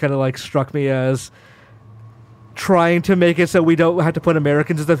always kind of like struck me as trying to make it so we don't have to put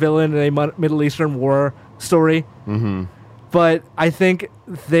Americans as the villain in a Middle Eastern war story. Mm-hmm. But I think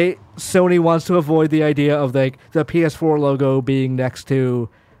Sony wants to avoid the idea of like the PS4 logo being next to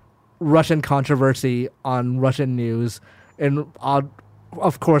Russian controversy on Russian news and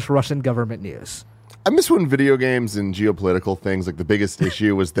of course Russian government news. I miss when video games and geopolitical things, like the biggest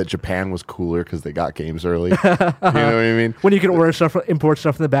issue was that Japan was cooler because they got games early. You know what I mean? When you can import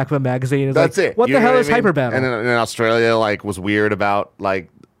stuff from the back of a magazine. It's That's like, it. What You the know hell what is I mean? Hyper Battle? And then Australia like was weird about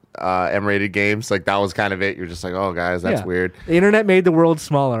like M-rated games. Like that was kind of it. You're just like, oh guys, that's Yeah. weird. The internet made the world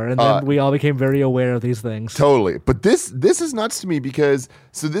smaller, and then we all became very aware of these things. Totally. But this is nuts to me because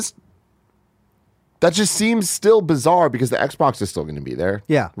that just seems still bizarre because the Xbox is still going to be there.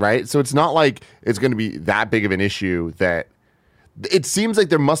 Yeah. Right? So it's not like it's going to be that big of an issue that it seems like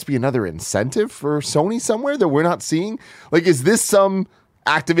there must be another incentive for Sony somewhere that we're not seeing. Like, is this some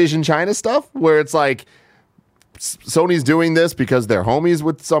Activision China stuff where it's like Sony's doing this because they're homies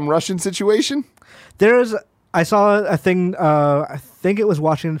with some Russian situation? I saw a thing, I think it was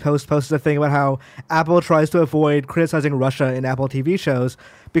Washington Post posted a thing about how Apple tries to avoid criticizing Russia in Apple TV shows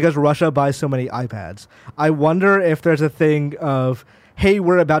because Russia buys so many iPads. I wonder if there's a thing of, hey,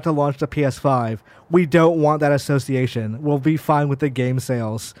 we're about to launch the PS5. We don't want that association. We'll be fine with the game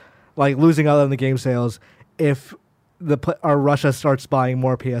sales, like losing out on the game sales if our Russia starts buying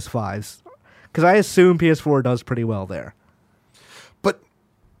more PS5s. Because I assume PS4 does pretty well there. But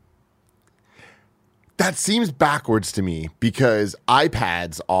that seems backwards to me because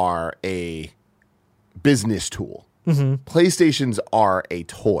iPads are a business tool. Mm-hmm. PlayStations are a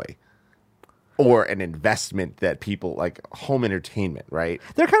toy or an investment that people like home entertainment, right?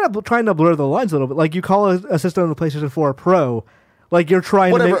 They're kind of trying to blur the lines a little bit. Like you call a system the PlayStation 4 Pro, like you're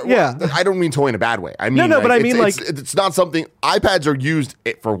trying Whatever. to make, yeah. Well, I don't mean toy in a bad way. I mean, but I mean it's not something. iPads are used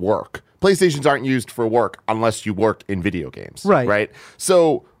for work. PlayStations aren't used for work unless you work in video games, right? Right.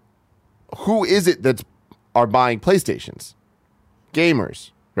 So, who is it that are buying PlayStations? Gamers.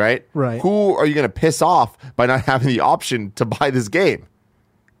 Right? Right. Who are you going to piss off by not having the option to buy this game?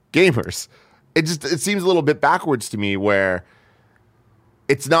 Gamers. It seems a little bit backwards to me where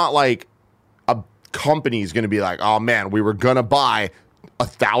it's not like a company is going to be like, oh man, we were going to buy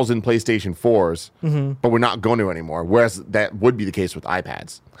 1,000 PlayStation 4s, but we're not going to anymore. Whereas that would be the case with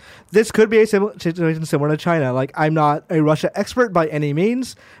iPads. This could be a situation similar to China. Like, I'm not a Russia expert by any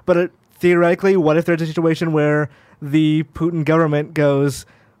means, but theoretically, what if there's a situation where the Putin government goes,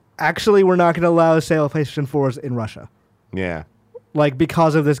 actually, we're not going to allow the sale of PlayStation 4s in Russia. Yeah. Like,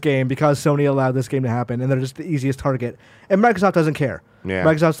 because of this game, because Sony allowed this game to happen, and they're just the easiest target. And Microsoft doesn't care. Yeah.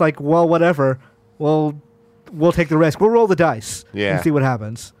 Microsoft's like, well, whatever. We'll take the risk. We'll roll the dice and see what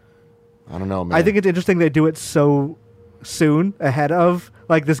happens. I don't know, man. I think it's interesting they do it so soon ahead of,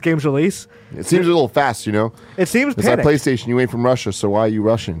 like, this game's release. It seems a little fast, you know? It seems It's like panicked. PlayStation, you ain't from Russia, so why are you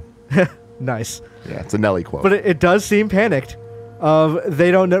Russian? Nice. Yeah, it's a Nelly quote. But it does seem panicked.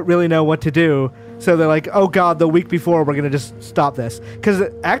 They don't really know what to do. So they're like, oh God, the week before we're going to just stop this. Because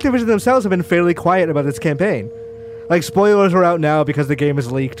Activision themselves have been fairly quiet about this campaign. Like, spoilers are out now because the game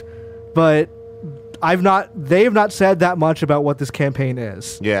is leaked. But they have not said that much about what this campaign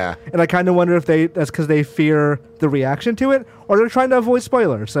is. Yeah. And I kind of wonder if that's because they fear the reaction to it, or they're trying to avoid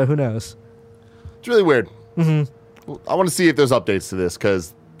spoilers, so who knows. It's really weird. Mm-hmm. I want to see if there's updates to this,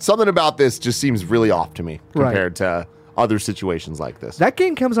 because something about this just seems really off to me compared to other situations like this. That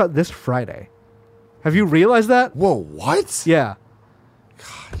game comes out this Friday. Have you realized that? Whoa, what? Yeah.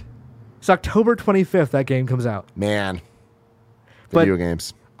 God. It's October 25th that game comes out. Man. But Video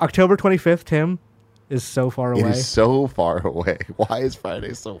games. October 25th, Tim, is so far away. It is so far away. Why is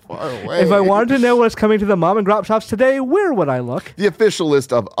Friday so far away? If I wanted to know what's coming to the mom and grop shops today, where would I look? The official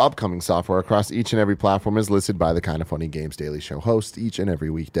list of upcoming software across each and every platform is listed by the Kinda Funny Games Daily Show host each and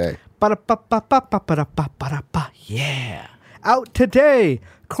every weekday. Yeah. Out today,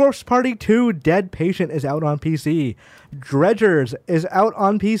 Corpse Party 2 Dead Patient is out on PC. Dredgers is out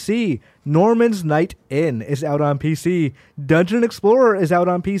on PC. Norman's Night In is out on PC. Dungeon Explorer is out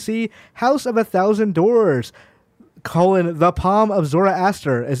on PC. House of 1,000 Doors, The Palm of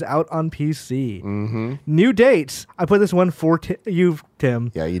Zoroaster is out on PC. Mm-hmm. New dates. I put this one for you,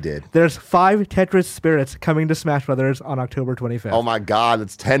 Tim. Yeah, you did. There's 5 Tetris Spirits coming to Smash Brothers on October 25th. Oh my God,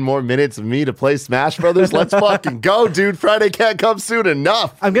 it's 10 more minutes of me to play Smash Brothers. Let's fucking go, dude. Friday can't come soon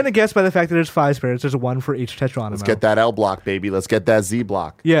enough. I'm going to guess by the fact that there's 5 spirits, there's one for each Tetronimo. Let's get that L block, baby. Let's get that Z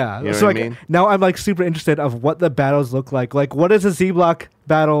block. Yeah. You know so what I mean? Now I'm like super interested of what the battles look like. Like, what is a Z block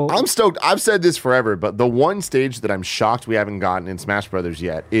battle? I'm stoked. I've said this forever, but the one stage that I'm shocked we haven't gotten in Smash Brothers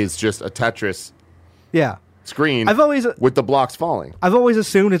yet is just a Tetris screen with the blocks falling. I've always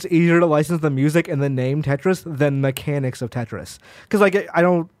assumed it's easier to license the music and the name Tetris than mechanics of Tetris. Because, like,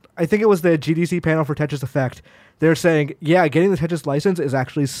 I think it was the GDC panel for Tetris Effect. They're saying, yeah, getting the Tetris license is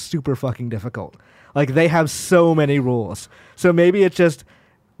actually super fucking difficult. Like, they have so many rules. So maybe it's just,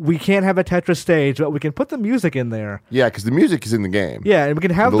 we can't have a Tetris stage, but we can put the music in there. Yeah, because the music is in the game. Yeah, and we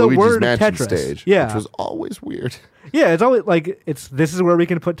can have the Luigi's word Mansion Tetris. stage, Yeah. which was always weird. Yeah, it's always like, this is where we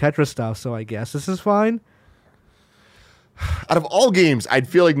can put Tetris stuff, so I guess this is fine. Out of all games, I'd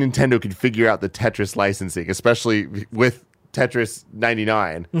feel like Nintendo could figure out the Tetris licensing, especially with Tetris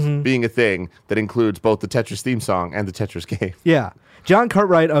 99 being a thing that includes both the Tetris theme song and the Tetris game. Yeah. John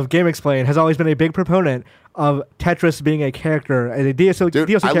Cartwright of Game Explain has always been a big proponent of Tetris being a character, and a DLC Dude,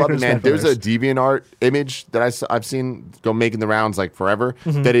 DLC I character. love it, man. in There's a Smash DeviantArt image that I've seen go making the rounds like forever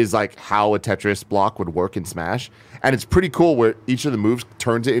that is like how a Tetris block would work in Smash. And it's pretty cool where each of the moves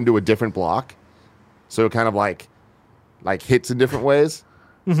turns it into a different block. So it kind of like hits in different ways.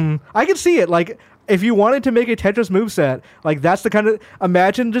 I could see it. Like, if you wanted to make a Tetris moveset, like, that's the kind of...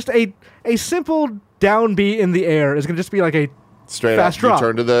 Imagine just a simple down B in the air is going to just be like a Straight fast up, drop. you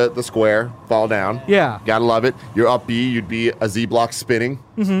turn to the square, fall down. Yeah. Gotta love it. You're up B, you'd be a Z block spinning.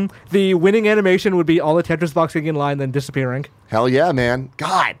 The winning animation would be all the Tetris blocks getting in line, then disappearing. Hell yeah, man.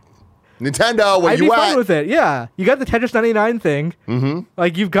 God. Nintendo, where I'd you be at? fine with it. Yeah. You got the Tetris 99 thing.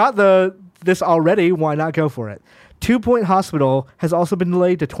 Like, you've got this already. Why not go for it? 2 Point Hospital has also been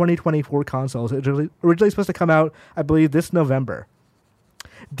delayed to 2024 consoles. It was originally supposed to come out, I believe, this November.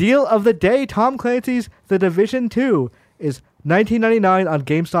 Deal of the day, Tom Clancy's The Division 2 is $19.99 on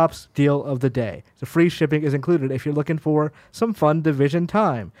GameStop's Deal of the Day. The free shipping is included if you're looking for some fun Division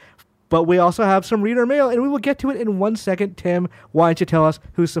time. But we also have some reader mail, and we will get to it in 1 second. Tim, why don't you tell us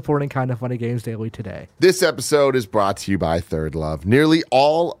who's supporting Kinda Funny Games Daily today? This episode is brought to you by Third Love. Nearly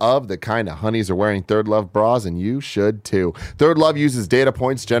all of the Kinda Honeys are wearing Third Love bras, and you should too. Third Love uses data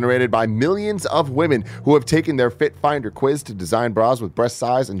points generated by millions of women who have taken their Fit Finder quiz to design bras with breast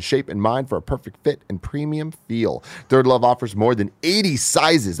size and shape in mind for a perfect fit and premium feel. Third Love offers more than 80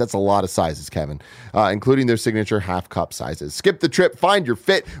 sizes. That's a lot of sizes, Kevin, including their signature half cup sizes. Skip the trip. Find your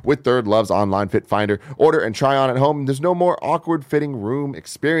fit with Third Love's online Fit Finder. Order and try on at home. There's no more awkward fitting room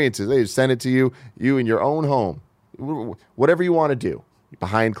experiences. They just send it to you in your own home. Whatever you want to do.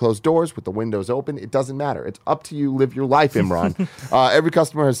 Behind closed doors with the windows open, it doesn't matter. It's up to you. Live your life, Imran. Every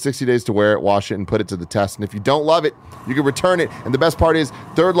customer has 60 days to wear it, wash it, and put it to the test. And if you don't love it, you can return it. And the best part is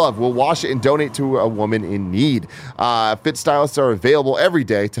Third Love will wash it and donate to a woman in need. Fit stylists are available every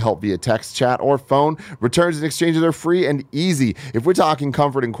day to help via text, chat, or phone. Returns and exchanges are free and easy. If we're talking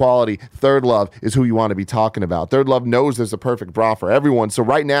comfort and quality, Third Love is who you want to be talking about. Third Love knows there's a perfect bra for everyone. So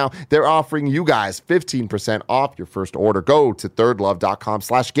right now, they're offering you guys 15% off your first order. Go to thirdlove.com/games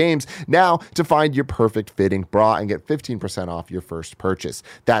now to find your perfect fitting bra and get 15% off your first purchase.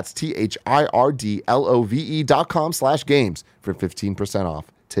 That's thirdlove.com/games for 15% off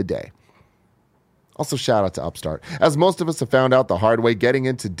today. Also, shout out to Upstart. As most of us have found out the hard way, getting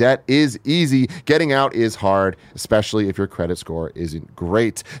into debt is easy. Getting out is hard, especially if your credit score isn't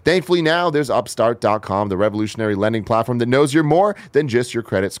great. Thankfully, now there's Upstart.com, the revolutionary lending platform that knows you're more than just your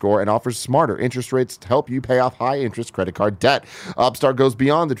credit score and offers smarter interest rates to help you pay off high-interest credit card debt. Upstart goes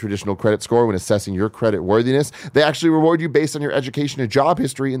beyond the traditional credit score when assessing your credit worthiness. They actually reward you based on your education and job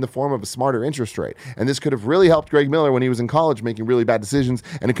history in the form of a smarter interest rate. And this could have really helped Greg Miller when he was in college making really bad decisions,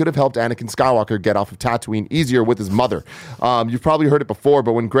 and it could have helped Anakin Skywalker get off of Tatooine easier with his mother. You've probably heard it before,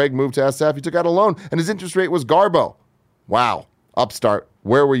 but when Greg moved to SF, he took out a loan, and his interest rate was Garbo. Wow. Upstart,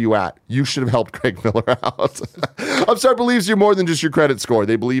 where were you at? You should have helped Greg Miller out. Upstart believes you're more than just your credit score.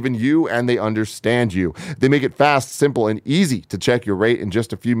 They believe in you, and they understand you. They make it fast, simple, and easy to check your rate in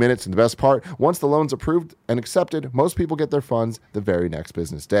just a few minutes. And the best part, once the loan's approved and accepted, most people get their funds the very next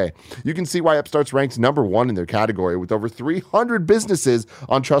business day. You can see why Upstart's ranked #1 in their category with over 300 businesses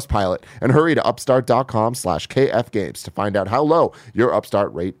on Trustpilot. And hurry to upstart.com/KFgames to find out how low your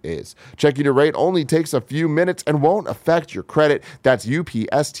Upstart rate is. Checking your rate only takes a few minutes and won't affect your credit. That's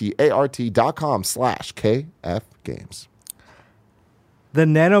upstart.com/KFgames. The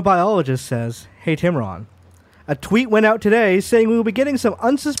nanobiologist says, "Hey Timron, a tweet went out today saying we will be getting some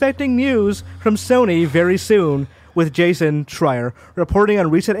unsuspecting news from Sony very soon, with Jason Schreier reporting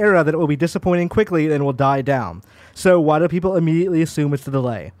on Recent Era that it will be disappointing quickly and will die down. So why do people immediately assume it's a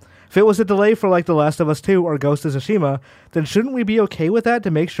delay? If it was a delay for like The Last of Us 2 or Ghost of Tsushima, then shouldn't we be okay with that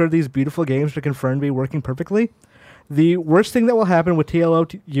to make sure these beautiful games are confirmed to be working perfectly? The worst thing that will happen with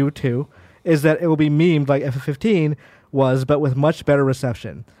TLOU 2 is that it will be memed like FF15 was, but with much better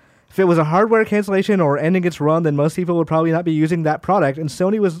reception. If it was a hardware cancellation or ending its run, then most people would probably not be using that product, and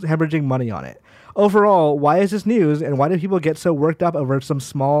Sony was hemorrhaging money on it. Overall, why is this news, and why do people get so worked up over some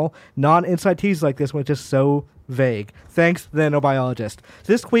small, non-inside tease like this when it's just so vague. Thanks, the nanobiologist.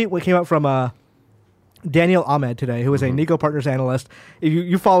 This tweet came out from Daniel Ahmed today, who is a Nico Partners analyst. If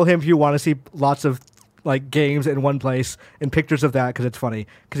you follow him if you want to see lots of like games in one place and pictures of that, because it's funny,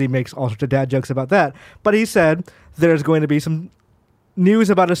 because he makes all sorts of dad jokes about that. But he said there's going to be some news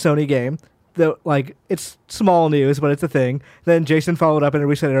about a Sony game. Like, it's small news, but it's a thing. Then Jason followed up in a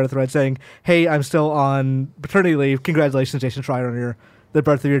recent Reddit thread saying, hey, I'm still on paternity leave. Congratulations, Jason Schreier, on the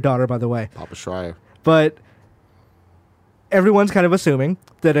birth of your daughter, by the way. Papa Schreier. But everyone's kind of assuming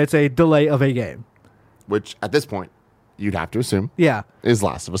that it's a delay of a game. Which, at this point, you'd have to assume Yeah. is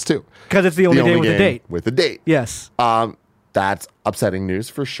Last of Us 2. Because it's the only game with a date. With a date. Yes. That's upsetting news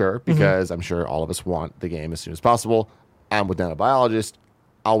for sure, because I'm sure all of us want the game as soon as possible. I'm with Nanobiologist.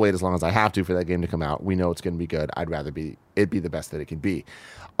 I'll wait as long as I have to for that game to come out. We know it's going to be good. I'd rather it be the best that it can be.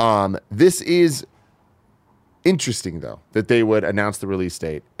 This is interesting, though, that they would announce the release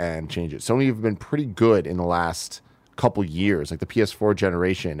date and change it. Sony have been pretty good in the last couple years, like the PS4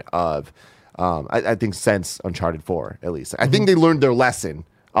 generation of, I think since Uncharted 4, at least. I think they learned their lesson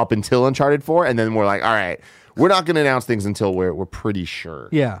up until Uncharted 4, and then we're like, all right, we're not going to announce things until we're pretty sure.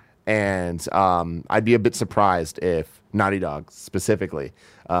 Yeah. And I'd be a bit surprised if Naughty Dog specifically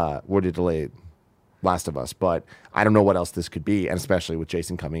were to delay Last of Us. But I don't know what else this could be, and especially with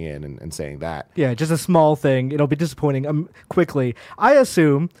Jason coming in and saying that. Yeah, just a small thing. It'll be disappointing quickly. I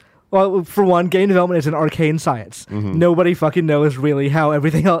assume, well, for one, game development is an arcane science. Nobody fucking knows really how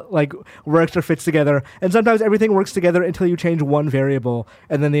everything like works or fits together. And sometimes everything works together until you change one variable,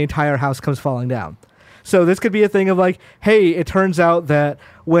 and then the entire house comes falling down. So this could be a thing of like, hey, it turns out that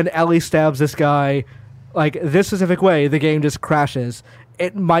when Ellie stabs this guy, like this specific way, the game just crashes.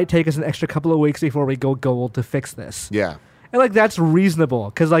 It might take us an extra couple of weeks before we go gold to fix this. Yeah. And like that's reasonable,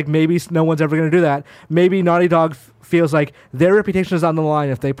 because like maybe no one's ever going to do that. Maybe Naughty Dog feels like their reputation is on the line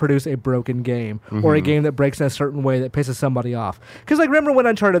if they produce a broken game or a game that breaks in a certain way that pisses somebody off. Because like remember when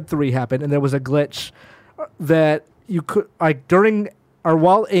Uncharted 3 happened and there was a glitch that you could like during or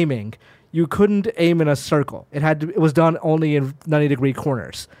while aiming. You couldn't aim in a circle. It was done only in 90-degree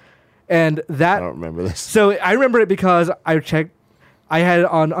corners. And that... I don't remember this. So I remember it because I checked... I had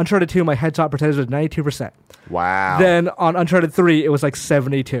on Uncharted 2, my headshot percentage was 92%. Wow. Then on Uncharted 3, it was like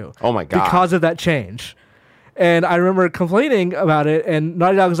 72. Oh my God. Because of that change. And I remember complaining about it, and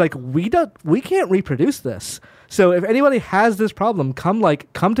Naughty Dog was like, we can't reproduce this. So if anybody has this problem, come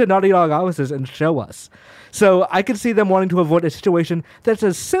to Naughty Dog offices and show us. So I could see them wanting to avoid a situation that's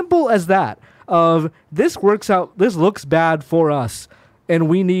as simple as that of this looks bad for us, and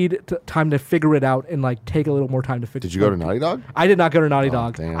we need time to figure it out and like take a little more time to fix it. Did you go to Naughty Dog? I did not go to Naughty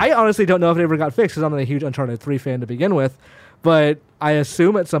Dog. Damn. I honestly don't know if it ever got fixed because I'm not a huge Uncharted 3 fan to begin with, but I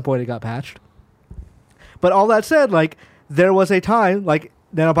assume at some point it got patched. But all that said, like there was a time, like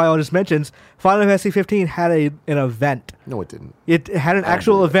Nanobiologist mentions, Final Fantasy 15 had an event. No, it didn't. It had an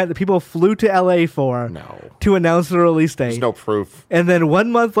actual event that people flew to LA for to announce the release date. There's no proof. And then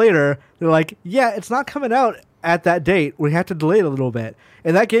 1 month later, they're like, yeah, it's not coming out at that date. We have to delay it a little bit.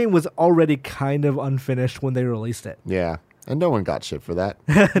 And that game was already kind of unfinished when they released it. Yeah. And no one got shit for that.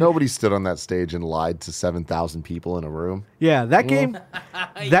 Nobody stood on that stage and lied to 7,000 people in a room. Yeah, that game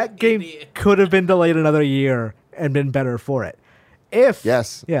could have been delayed another year and been better for it.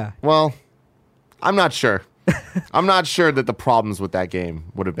 Yes. Yeah. Well, I'm not sure. I'm not sure that the problems with that game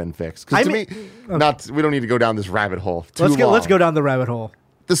would have been fixed. Because me, we don't need to go down this rabbit hole. Let's go down the rabbit hole.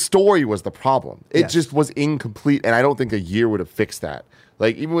 The story was the problem. It Yes. just was incomplete, and I don't think a year would have fixed that.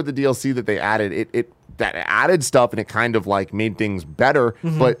 Like even with the DLC that they added, it added stuff and it kind of like made things better,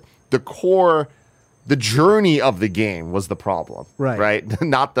 but the journey of the game was the problem. Right?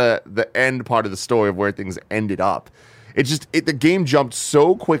 Not the end part of the story of where things ended up. It's just the game jumped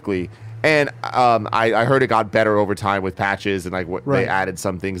so quickly, and I heard it got better over time with patches and like they added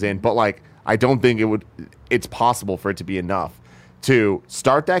some things in, but like I don't think it's possible for it to be enough to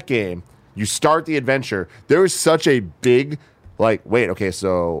start that game. You start the adventure. There is such a big like wait, okay,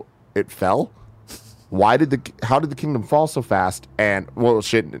 so it fell. How did the kingdom fall so fast? And well,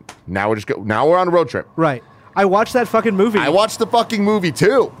 shit. Now we're on a road trip. Right. I watched that fucking movie. I watched the fucking movie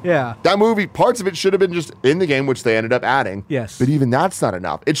too. Yeah. That movie, parts of it should have been just in the game, which they ended up adding. Yes. But even that's not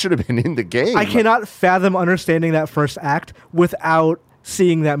enough. It should have been in the game. I cannot fathom understanding that first act without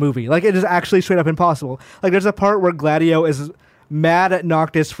seeing that movie. Like, it is actually straight up impossible. Like, there's a part where Gladio is mad at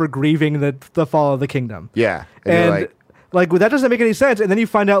Noctis for grieving the fall of the kingdom. Yeah. And like, that doesn't make any sense. And then you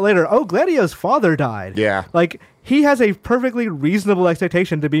find out later, oh, Gladio's father died. Yeah. Like, he has a perfectly reasonable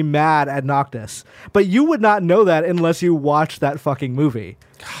expectation to be mad at Noctis. But you would not know that unless you watched that fucking movie.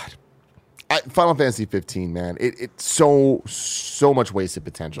 God. Final Fantasy 15, man, it's so much wasted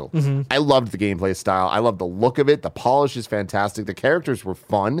potential. I loved the gameplay style. I loved the look of it. The polish is fantastic. The characters were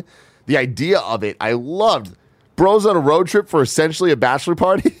fun. The idea of it, I loved. Bros on a road trip for essentially a bachelor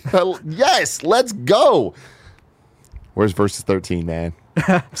party. Yes, let's go. Where's Versus 13, man?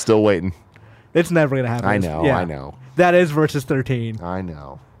 Still waiting. It's never gonna happen. I know. Yeah. I know. That is Versus 13. I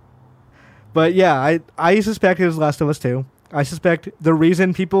know. But yeah, I suspect it was Last of Us 2. I suspect the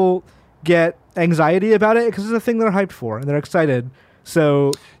reason people get anxiety about it because it's a thing they're hyped for and they're excited.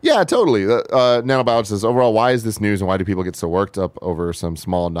 So Yeah, totally. Nanobiologist says, overall, why is this news and why do people get so worked up over some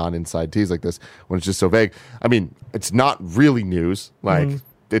small non-inside teas like this when it's just so vague? I mean, it's not really news. Like,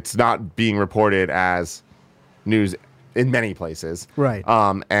 it's not being reported as news in many places. Right.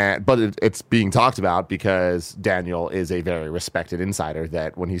 But it's being talked about because Daniel is a very respected insider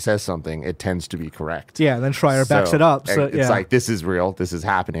that when he says something, it tends to be correct. yeah, then Schreier backs it up. So it's like, this is real. This is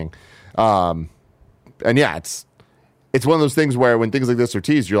happening. And yeah, it's one of those things where when things like this are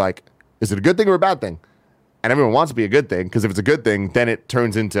teased, you're like, is it a good thing or a bad thing? And everyone wants it to be a good thing because if it's a good thing, then it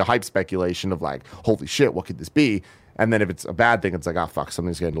turns into hype speculation of like, holy shit, what could this be? And then if it's a bad thing, it's like, oh, fuck,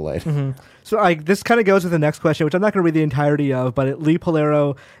 something's getting delayed. So like this kind of goes with the next question, which I'm not going to read the entirety of, but Lee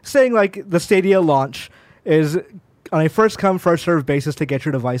Polero saying like the Stadia launch is on a first come first served basis to get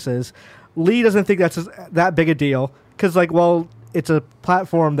your devices. Lee doesn't think that's that big a deal because like, well, it's a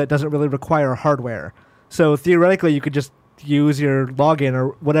platform that doesn't really require hardware. So theoretically, you could just use your login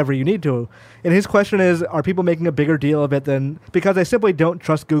or whatever you need to. And his question is, are people making a bigger deal of it than because I simply don't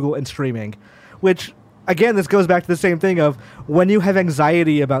trust Google in streaming, which again, this goes back to the same thing of when you have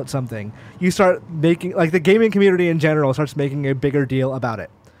anxiety about something, you start making, like the gaming community in general starts making a bigger deal about it.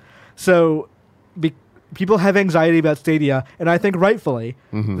 So people have anxiety about Stadia, and I think rightfully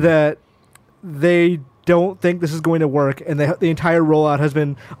that they don't think this is going to work, and the entire rollout has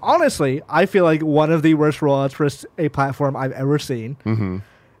been, honestly, I feel like one of the worst rollouts for a platform I've ever seen.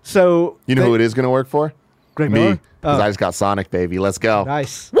 So You know who it is going to work for? Greg Me. Miller? Because Oh. I just got Sonic, baby. Let's go.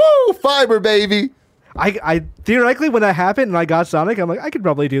 Nice. Woo! Fiber, baby. I theoretically, when that happened and I got Sonic, I'm like, I could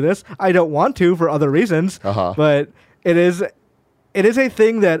probably do this. I don't want to for other reasons, but it is a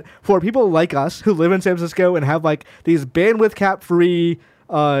thing that for people like us who live in San Francisco and have like these bandwidth cap free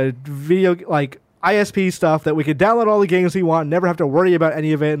video like ISP stuff that we could download all the games we want, never have to worry about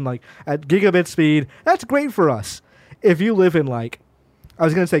any of it, and like at gigabit speed. That's great for us. If you live in like, I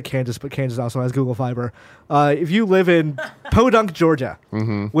was going to say Kansas, but Kansas also has Google Fiber. If you live in Podunk, Georgia,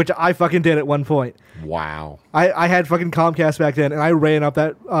 which I fucking did at one point. Wow. I had fucking Comcast back then, and I ran up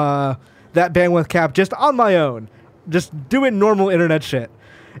that that bandwidth cap just on my own, just doing normal internet shit.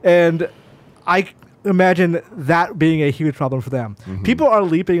 And I imagine that being a huge problem for them. People are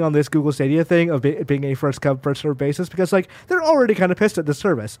leaping on this Google Stadia thing of it being a first come, first served basis because like they're already kind of pissed at the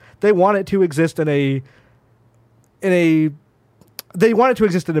service. They want it to exist in a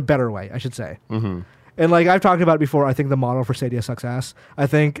better way, I should say. And like I've talked about before, I think the model for Stadia sucks ass. I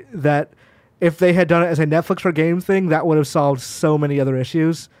think that if they had done it as a Netflix for games thing, that would have solved so many other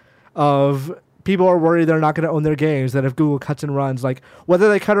issues of people are worried they're not going to own their games, that if Google cuts and runs, like whether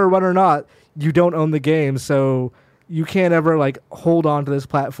they cut or run or not, you don't own the game. So you can't ever like hold on to this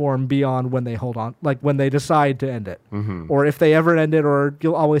platform beyond when they hold on, like when they decide to end it or if they ever end it, or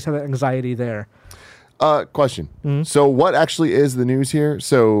you'll always have that anxiety there. Question. So what actually is the news here?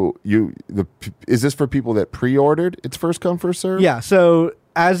 So is this for people that pre-ordered? It's first come, first serve? Yeah. So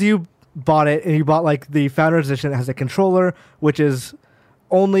as you bought it and you bought like the Founders Edition, it has a controller, which is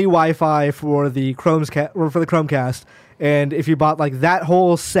only Wi-Fi for the Chromecast. And if you bought like that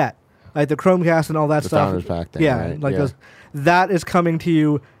whole set, like the Chromecast and all that stuff. Founders Pack thing, yeah. right? Like those, that is coming to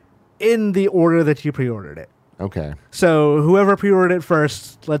you in the order that you pre-ordered it. Okay. So whoever pre-ordered it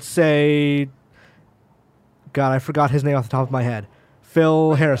first, let's say, God, I forgot his name off the top of my head.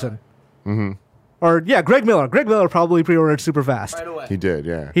 Phil Harrison. Or yeah, Greg Miller. Greg Miller probably pre-ordered super fast. Right away. He did,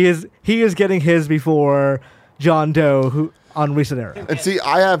 yeah. He is getting his before John Doe, who on Recent Era. And see,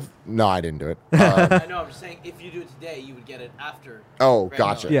 no, I didn't do it. I know. I'm just saying, if you do it today, you would get it after. Oh, Greg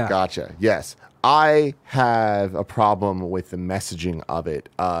gotcha. Miller. Yeah. Gotcha. Yes. I have a problem with the messaging of it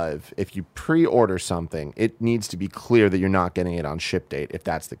of if you pre-order something, it needs to be clear that you're not getting it on ship date if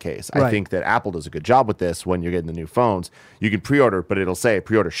that's the case. Right. I think that Apple does a good job with this when you're getting the new phones. You can pre-order, but it'll say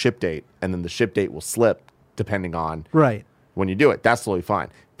pre-order ship date, and then the ship date will slip depending on Right. when you do it. That's totally fine.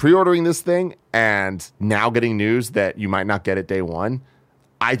 Pre-ordering this thing and now getting news that you might not get it day one,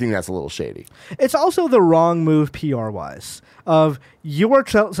 I think that's a little shady. It's also the wrong move PR-wise. Of you are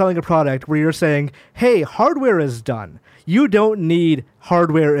selling a product where you're saying, hey, hardware is done. You don't need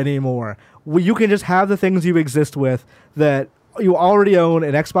hardware anymore. You can just have the things you exist with that you already own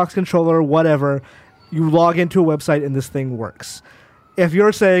an Xbox controller, whatever. You log into a website and this thing works. If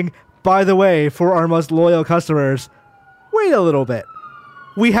you're saying, by the way, for our most loyal customers, wait a little bit.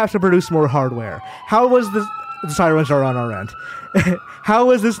 We have to produce more hardware. How was this? The sirens are on our end.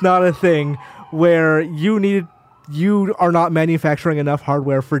 How is this not a thing where you are not manufacturing enough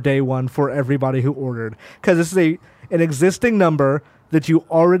hardware for day one for everybody who ordered? Because this is an existing number that you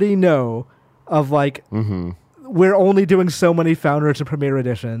already know of, like, we're only doing so many Founders and Premier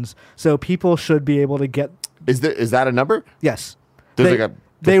Editions, so people should be able to get... Is that a number? Yes.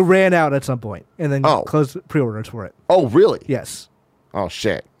 They ran out at some point and then closed pre-orders for it. Oh, really? Yes. Oh,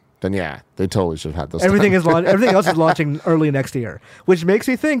 shit. Then, yeah, they totally should have had those. Everything else is launching early next year, which makes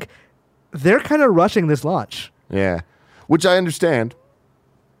me think they're kind of rushing this launch. Yeah, which I understand.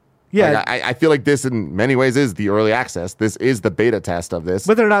 Yeah, like, I feel like this in many ways is the early access. This is the beta test of this.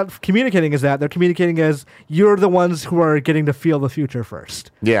 But they're not communicating as that. They're communicating as you're the ones who are getting to feel the future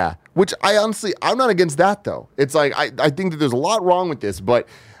first. Yeah, which I'm not against that, though. It's like, I think that there's a lot wrong with this, but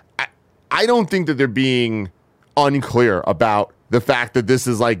I don't think that they're being unclear about the fact that this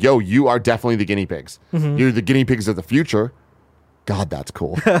is like, yo, you are definitely the guinea pigs. You're the guinea pigs of the future. God, that's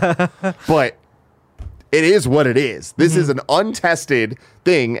cool. But it is what it is. This is an untested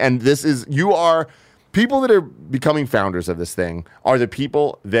thing, and people that are becoming founders of this thing are the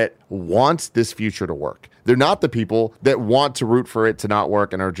people that want this future to work. They're not the people that want to root for it to not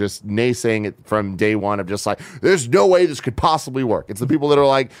work and are just naysaying it from day one of just like, there's no way this could possibly work. It's the people that are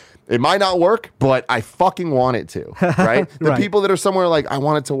like, it might not work, but I fucking want it to, right? The people that are somewhere like, I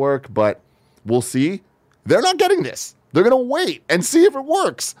want it to work, but we'll see. They're not getting this. They're going to wait and see if it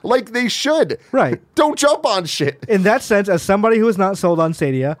works, like they should. Right. Don't jump on shit. In that sense, as somebody who is not sold on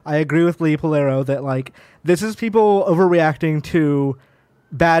Stadia, I agree with Lee Polero that, like, this is people overreacting to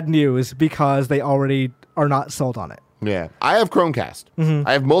bad news because they already are not sold on it. Yeah. I have Chromecast.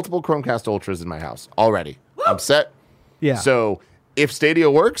 I have multiple Chromecast Ultras in my house already. I'm set. Yeah. So if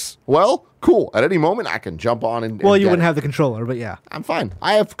Stadia works, well, cool. At any moment, I can jump on and Well, you get wouldn't it. have the controller, but yeah. I'm fine.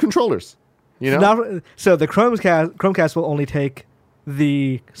 I have controllers. You know? So the Chromecast will only take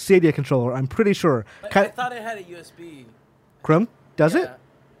the Stadia controller, I'm pretty sure. I thought it had a USB. Chrome? Does it? Yeah.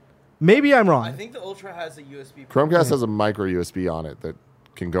 Maybe I'm wrong. I think the Ultra has a USB. Chromecast has a micro USB on it that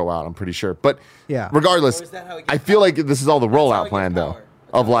can go out, I'm pretty sure. But Yeah. regardless, Or is that how it gets I feel power? like this is all the That's how rollout it plan, gets though, power.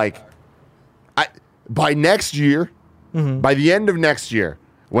 That's of how it like, gets power. by next year, by the end of next year,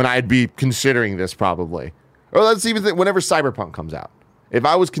 when I'd be considering this probably, or let's even think whenever Cyberpunk comes out, if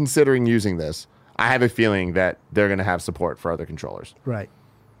I was considering using this, I have a feeling that they're going to have support for other controllers. Right.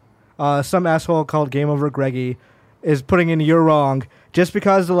 Some asshole called Game Over Greggy is putting in "you're wrong." Just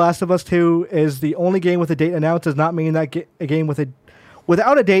because The Last of Us 2 is the only game with a date announced does not mean that a game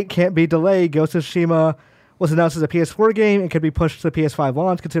without a date can't be delayed. Ghost of Tsushima was announced as a PS4 game and could be pushed to the PS5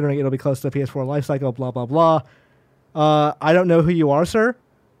 launch, considering it'll be close to the PS4 lifecycle. Blah blah blah. I don't know who you are, sir.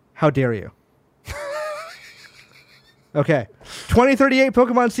 How dare you? Okay. 2038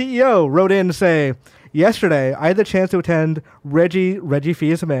 Pokemon CEO wrote in to say, yesterday, I had the chance to attend Reggie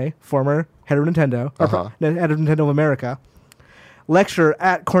Fils-Aimé, former head of Nintendo, head of Nintendo of America, lecture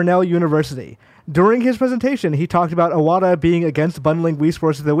at Cornell University. During his presentation, he talked about Iwata being against bundling Wii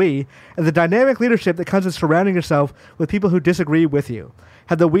Sports with the Wii and the dynamic leadership that comes with surrounding yourself with people who disagree with you.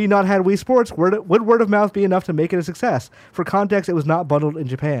 Had the Wii not had Wii Sports, would word of mouth be enough to make it a success? For context, it was not bundled in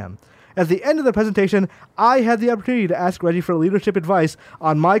Japan. At the end of the presentation, I had the opportunity to ask Reggie for leadership advice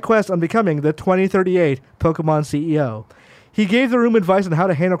on my quest on becoming the 2038 Pokemon CEO. He gave the room advice on how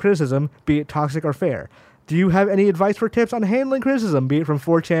to handle criticism, be it toxic or fair. Do you have any advice for tips on handling criticism, be it from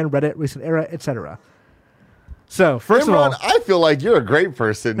 4chan, Reddit, Recent Era, etc.? So, first of all, I feel like you're a great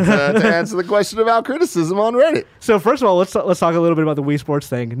person to answer the question about criticism on Reddit. let's talk a little bit about the Wii Sports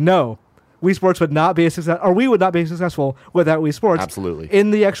thing. No, Wii Sports would not be a success, or we would not be successful without Wii Sports. Absolutely.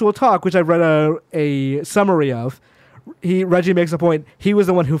 In the actual talk, which I've read a summary of, Reggie makes a point. He was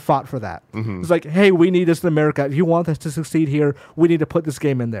the one who fought for that. It's like, hey, we need this in America. If you want us to succeed here, we need to put this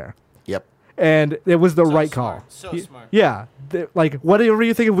game in there. Yep. And it was the So right smart. call. So smart. Yeah. Like, whatever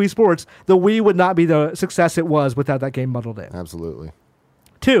you think of Wii Sports, the Wii would not be the success it was without that game bundled in. Absolutely.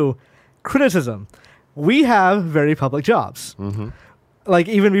 2, criticism. We have very public jobs. Like,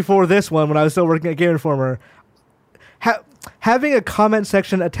 even before this one, when I was still working at Game Informer, having a comment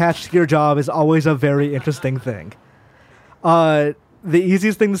section attached to your job is always a very interesting thing. The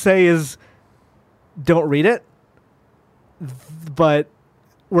easiest thing to say is don't read it, but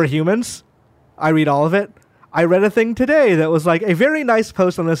we're humans. I read all of it. I read a thing today that was like a very nice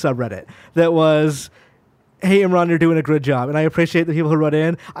post on the subreddit that was hey, Imran, you're doing a good job. And I appreciate the people who wrote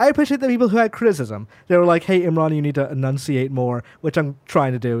in. I appreciate the people who had criticism. They were like, hey, Imran, you need to enunciate more, which I'm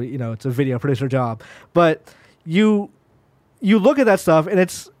trying to do. You know, it's a video producer job. But you look at that stuff, and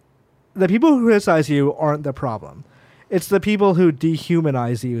it's the people who criticize you aren't the problem. It's the people who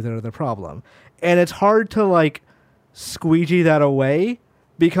dehumanize you that are the problem. And it's hard to, like, squeegee that away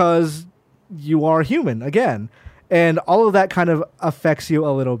because you are human, again. And all of that kind of affects you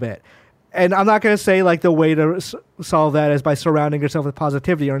a little bit. And I'm not going to say, like, the way to solve that is by surrounding yourself with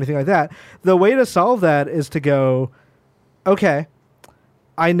positivity or anything like that. The way to solve that is to go, okay,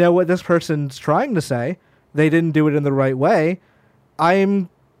 I know what this person's trying to say. They didn't do it in the right way. I'm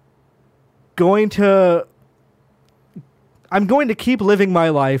going to keep living my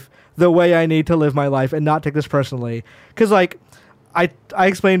life the way I need to live my life and not take this personally. Because, like, I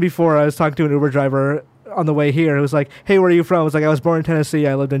explained before, I was talking to an Uber driver on the way here. It was like, hey, where are you from? I was like, I was born in Tennessee.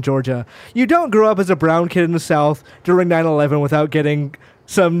 I lived in Georgia. You don't grow up as a brown kid in the South during 9/11 without getting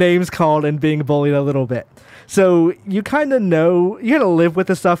some names called and being bullied a little bit. So you kind of know, you got to live with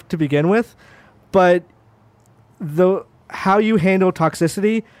the stuff to begin with, but how you handle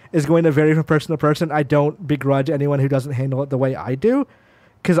toxicity is going to vary from person to person. I don't begrudge anyone who doesn't handle it the way I do,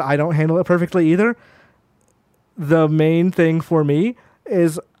 because I don't handle it perfectly either. The main thing for me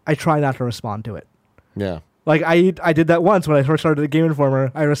is I try not to respond to it. Yeah. Like, I did that once when I first started at Game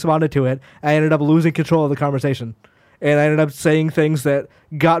Informer. I responded to it. I ended up losing control of the conversation. And I ended up saying things that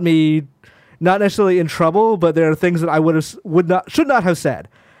got me not necessarily in trouble, but there are things that I should not have said.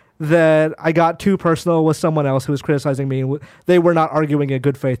 That I got too personal with someone else who was criticizing me. They were not arguing in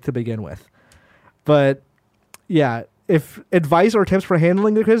good faith to begin with. But, yeah, if advice or tips for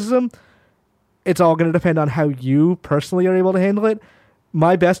handling the criticism, it's all going to depend on how you personally are able to handle it.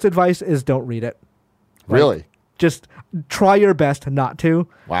 My best advice is don't read it. Really? Just try your best not to.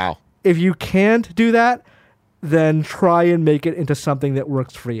 Wow. If you can't do that, then try and make it into something that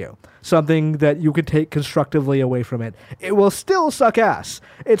works for you. Something that you can take constructively away from it. It will still suck ass.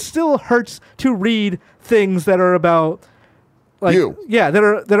 It still hurts to read things that are about, like, you. Yeah, that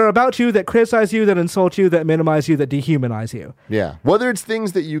are about you, that criticize you, that insult you, that minimize you, that dehumanize you. Yeah. Whether it's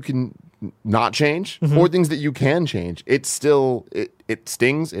things that you can not change or things that you can change, it still it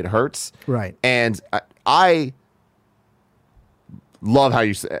stings, it hurts. Right. And I love how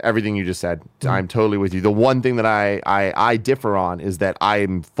everything you just said. I'm totally with you. The one thing that I differ on is that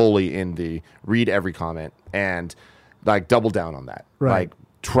I'm fully in the read every comment and, like, double down on that. Right. Like,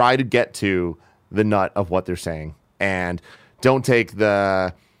 try to get to the nut of what they're saying and don't take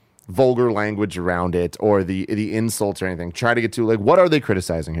the vulgar language around it or the insults or anything. Try to get to, like, what are they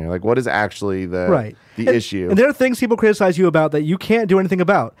criticizing here? Like, what is actually the issue? And there are things people criticize you about that you can't do anything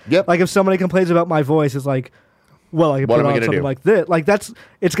about. Yep. Like, if somebody complains about my voice, it's like, well, I can What put am I on gonna something do? like this. Like,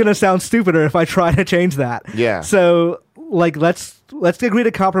 it's going to sound stupider if I try to change that. Yeah. So, like, let's agree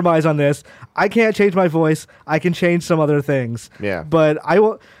to compromise on this. I can't change my voice. I can change some other things. Yeah. But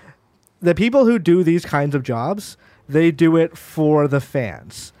the people who do these kinds of jobs, they do it for the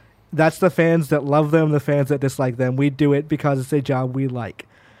fans. That's the fans that love them, the fans that dislike them. We do it because it's a job we like.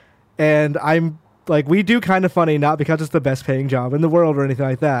 And I'm like, we do Kind of Funny not because it's the best paying job in the world or anything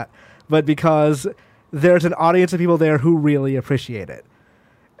like that, but because there's an audience of people there who really appreciate it.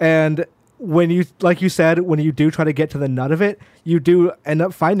 And when you, like you said, when you do try to get to the nut of it, you do end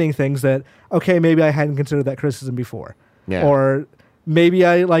up finding things that, okay, maybe I hadn't considered that criticism before. Yeah. Or maybe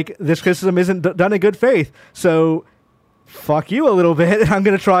this criticism isn't done in good faith. So fuck you a little bit. I'm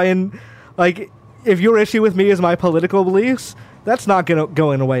going to try and, like, if your issue with me is my political beliefs, that's not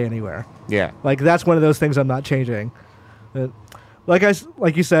going away anywhere. Yeah. Like, that's one of those things I'm not changing. But like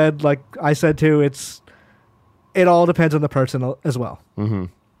you said, like I said too, it all depends on the person as well. Mm-hmm.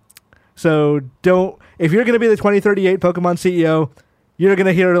 So if you're going to be the 2038 Pokemon CEO, you're going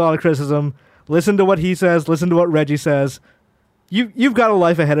to hear a lot of criticism. Listen to what he says. Listen to what Reggie says. You've got a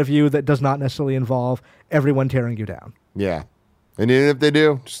life ahead of you that does not necessarily involve everyone tearing you down. Yeah. And even if they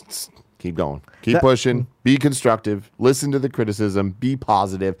do, just keep going. Keep pushing. Be constructive. Listen to the criticism. Be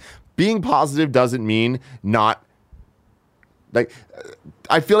positive. Being positive doesn't mean not, like,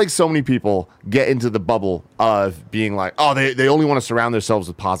 I feel like so many people get into the bubble of being like, oh, they only want to surround themselves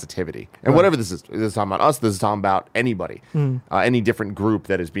with positivity. And whatever this is talking about us, this is talking about anybody, any different group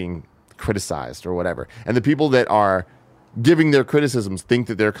that is being criticized or whatever. And the people that are giving their criticisms think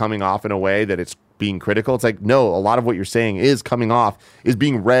that they're coming off in a way that it's being critical. It's like, no, a lot of what you're saying is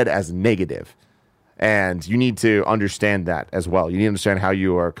being read as negative. And you need to understand that as well. You need to understand how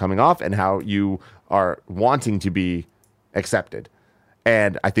you are coming off and how you are wanting to be accepted.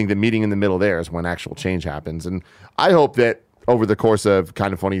 And I think the meeting in the middle there is when actual change happens. And I hope that over the course of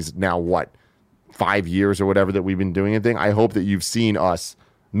Kind of Funny's now, 5 years or whatever that we've been doing anything, I hope that you've seen us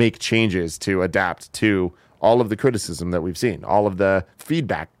make changes to adapt to all of the criticism that we've seen, all of the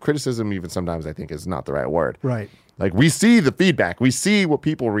feedback. Criticism, even sometimes, I think is not the right word. Right. Like, we see the feedback. We see what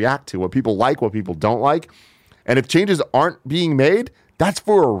people react to, what people like, what people don't like. And if changes aren't being made, that's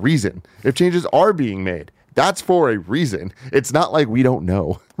for a reason. If changes are being made, that's for a reason. It's not like we don't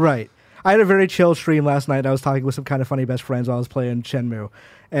know. Right. I had a very chill stream last night. I was talking with some kind of funny best friends while I was playing Shenmue.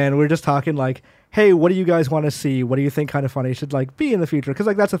 And we were just talking like, hey, what do you guys want to see? What do you think kind of funny should like be in the future? Because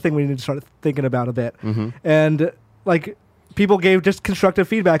like that's a thing we need to start thinking about a bit. And like people gave just constructive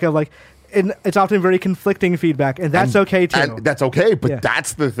feedback of like, and it's often very conflicting feedback, and that's okay too. And that's okay, but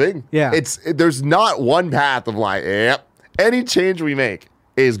that's the thing. Yeah. There's not one path of like, yep, any change we make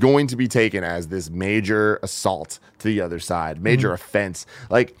is going to be taken as this major assault to the other side, major offense.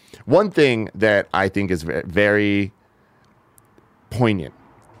 Like, one thing that I think is very poignant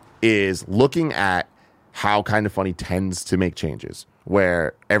is looking at how Kind of Funny tends to make changes,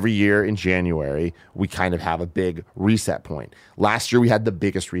 where every year in January, we kind of have a big reset point. Last year, we had the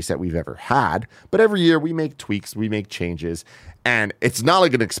biggest reset we've ever had, but every year we make tweaks, we make changes, and it's not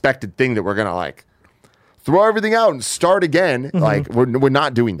like an expected thing that we're going to like throw everything out and start again. Like, we're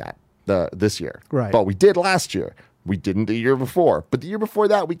not doing that this year. Right. But we did last year. We didn't the year before. But the year before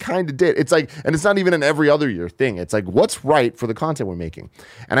that, we kind of did. It's like, and it's not even an every other year thing. It's like, what's right for the content we're making?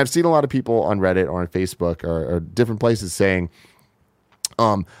 And I've seen a lot of people on Reddit or on Facebook or different places saying,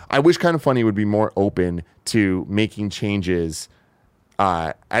 I wish Kind of Funny would be more open to making changes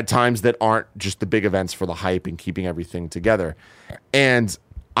at times that aren't just the big events for the hype and keeping everything together. And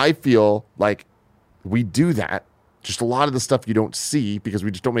I feel like we do that. Just a lot of the stuff you don't see because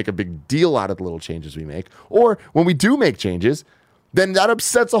we just don't make a big deal out of the little changes we make. Or when we do make changes, then that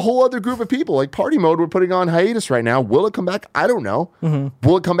upsets a whole other group of people. Like Party Mode, we're putting on hiatus right now. Will it come back? I don't know.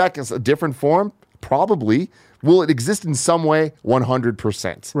 Will it come back as a different form? Probably. Will it exist in some way?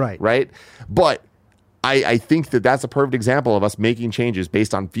 100%. Right? But I think that that's a perfect example of us making changes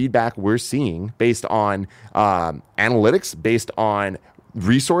based on feedback we're seeing, based on analytics, based on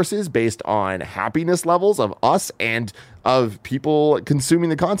resources, based on happiness levels of us and of people consuming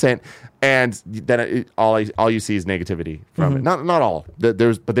the content, and then all you see is negativity from it. Not all.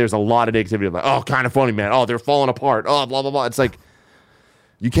 There's a lot of negativity of like, oh, Kind of Funny, man. Oh, they're falling apart. Oh, blah blah blah. It's like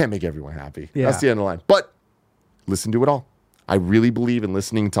you can't make everyone happy. Yeah. That's the end of the line. But listen to it all. I really believe in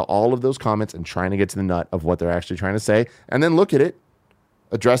listening to all of those comments and trying to get to the nut of what they're actually trying to say, and then look at it,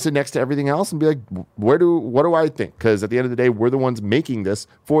 address it next to everything else, and be like, what do I think? Because at the end of the day, we're the ones making this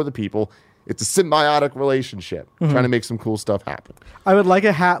for the people. It's a symbiotic relationship, trying to make some cool stuff happen. I would like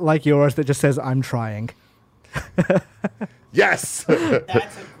a hat like yours that just says, I'm trying. Yes!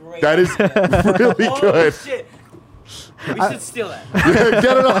 That's a great That is really Holy good. shit. We should steal that.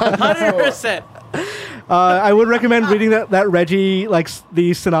 Get it on. 100%. I would recommend reading that Reggie, like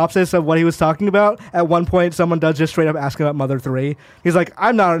the synopsis of what he was talking about. At one point, someone does just straight up ask him about Mother 3. He's like,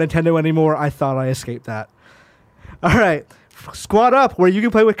 I'm not a Nintendo anymore. I thought I escaped that. All right. Squad Up, where you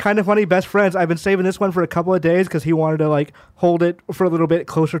can play with Kind of Funny best friends. I've been saving this one for a couple of days because he wanted to like hold it for a little bit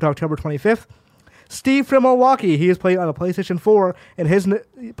closer to October 25th. Steve from Milwaukee, he is playing on a PlayStation 4, and his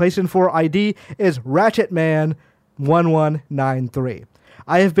PlayStation 4 ID is Ratchetman1193.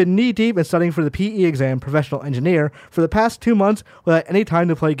 I have been knee-deep in studying for the PE exam, Professional Engineer, for the past 2 months without any time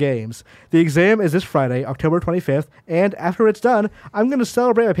to play games. The exam is this Friday, October 25th, and after it's done, I'm going to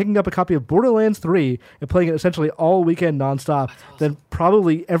celebrate by picking up a copy of Borderlands 3 and playing it essentially all weekend nonstop, then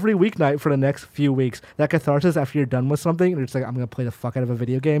probably every weeknight for the next few weeks. That catharsis after you're done with something, and you're just like, I'm going to play the fuck out of a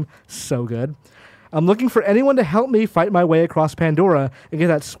video game. So good. I'm looking for anyone to help me fight my way across Pandora and get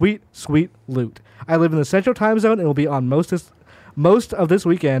that sweet, sweet loot. I live in the Central Time Zone and will be on most of this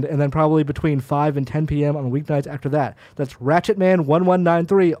weekend, and then probably between 5 and 10 p.m. on weeknights after that. That's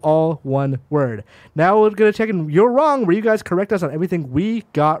Ratchetman1193, all one word. Now we're going to check in You're Wrong, where you guys correct us on everything we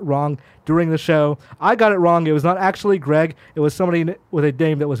got wrong during the show. I got it wrong. It was not actually Greg. It was somebody with a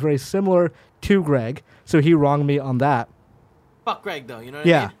name that was very similar to Greg, so he wronged me on that. Fuck Greg, though. You know what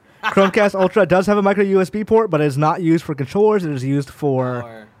I mean? Chromecast Ultra does have a micro USB port, but it is not used for controllers. It is used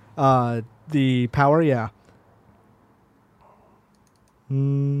for the power, yeah.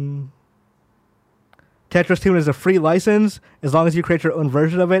 Tetris Tune is a free license as long as you create your own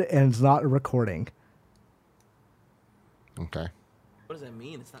version of it and it's not a recording. Okay. What does that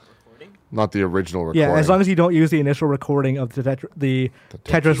mean? It's not recording? Not the original recording. Yeah, as long as you don't use the initial recording of the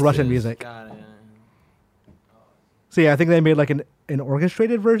Tetris Russian music. Got it. So yeah, I think they made like an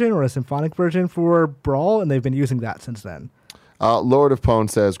orchestrated version or a symphonic version for Brawl, and they've been using that since then. Lord of Pone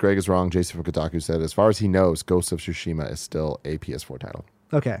says Greg is wrong. Jason from Kotaku said, as far as he knows, Ghost of Tsushima is still a PS4 title.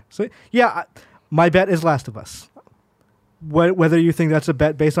 Okay, so yeah, My bet is Last of Us. Whether you think that's a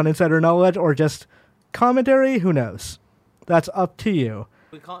bet based on insider knowledge or just commentary, who knows? That's up to you.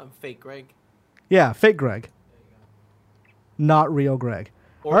 We call him Fake Greg. Yeah, fake Greg. Not real Greg.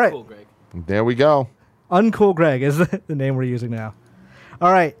 Or All right. Cool Greg. There we go. Uncool Greg is the name we're using now.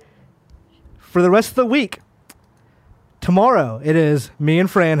 All right. For the rest of the week, tomorrow it is me and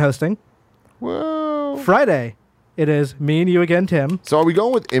Fran hosting. Whoa. Friday, it is me and you again, Tim. So are we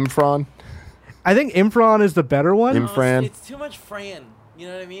going with Imfron? I think Imfron is the better one. Im- Fran. It's too much Fran. You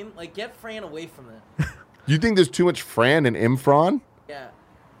know what I mean? Like, get Fran away from that. You think there's too much Fran in Imfron? Yeah.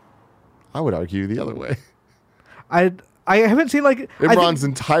 I would argue the other way. I haven't seen like I Imran's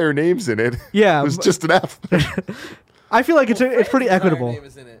think, entire name's in it. Yeah, It was just an F. I feel like it's Fran's pretty entire equitable. Name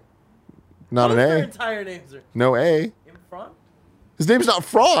is in it. Not an Both their A. entire names are No A. in front. His name's not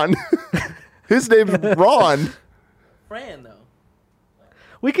Fran. His name's Ron. Fran though.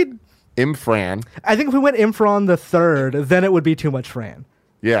 We could. Imfran. I think if we went Imfron the third, then it would be too much Fran.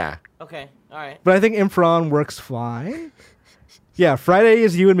 Yeah. Okay. All right. But I think Imfron works fine. Yeah, Friday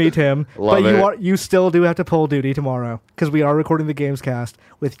is you and me, Tim. Love but it. you still do have to pull duty tomorrow because we are recording the Games Cast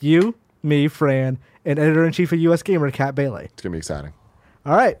with you, me, Fran, and editor-in-chief of US Gamer, Kat Bailey. It's going to be exciting.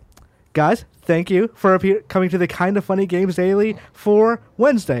 All right, guys, thank you for coming to the Kind of Funny Games Daily for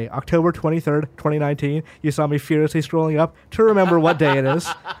Wednesday, October 23rd, 2019. You saw me furiously scrolling up to remember what day it is.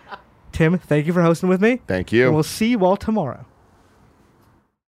 Tim, thank you for hosting with me. Thank you. And we'll see you all tomorrow.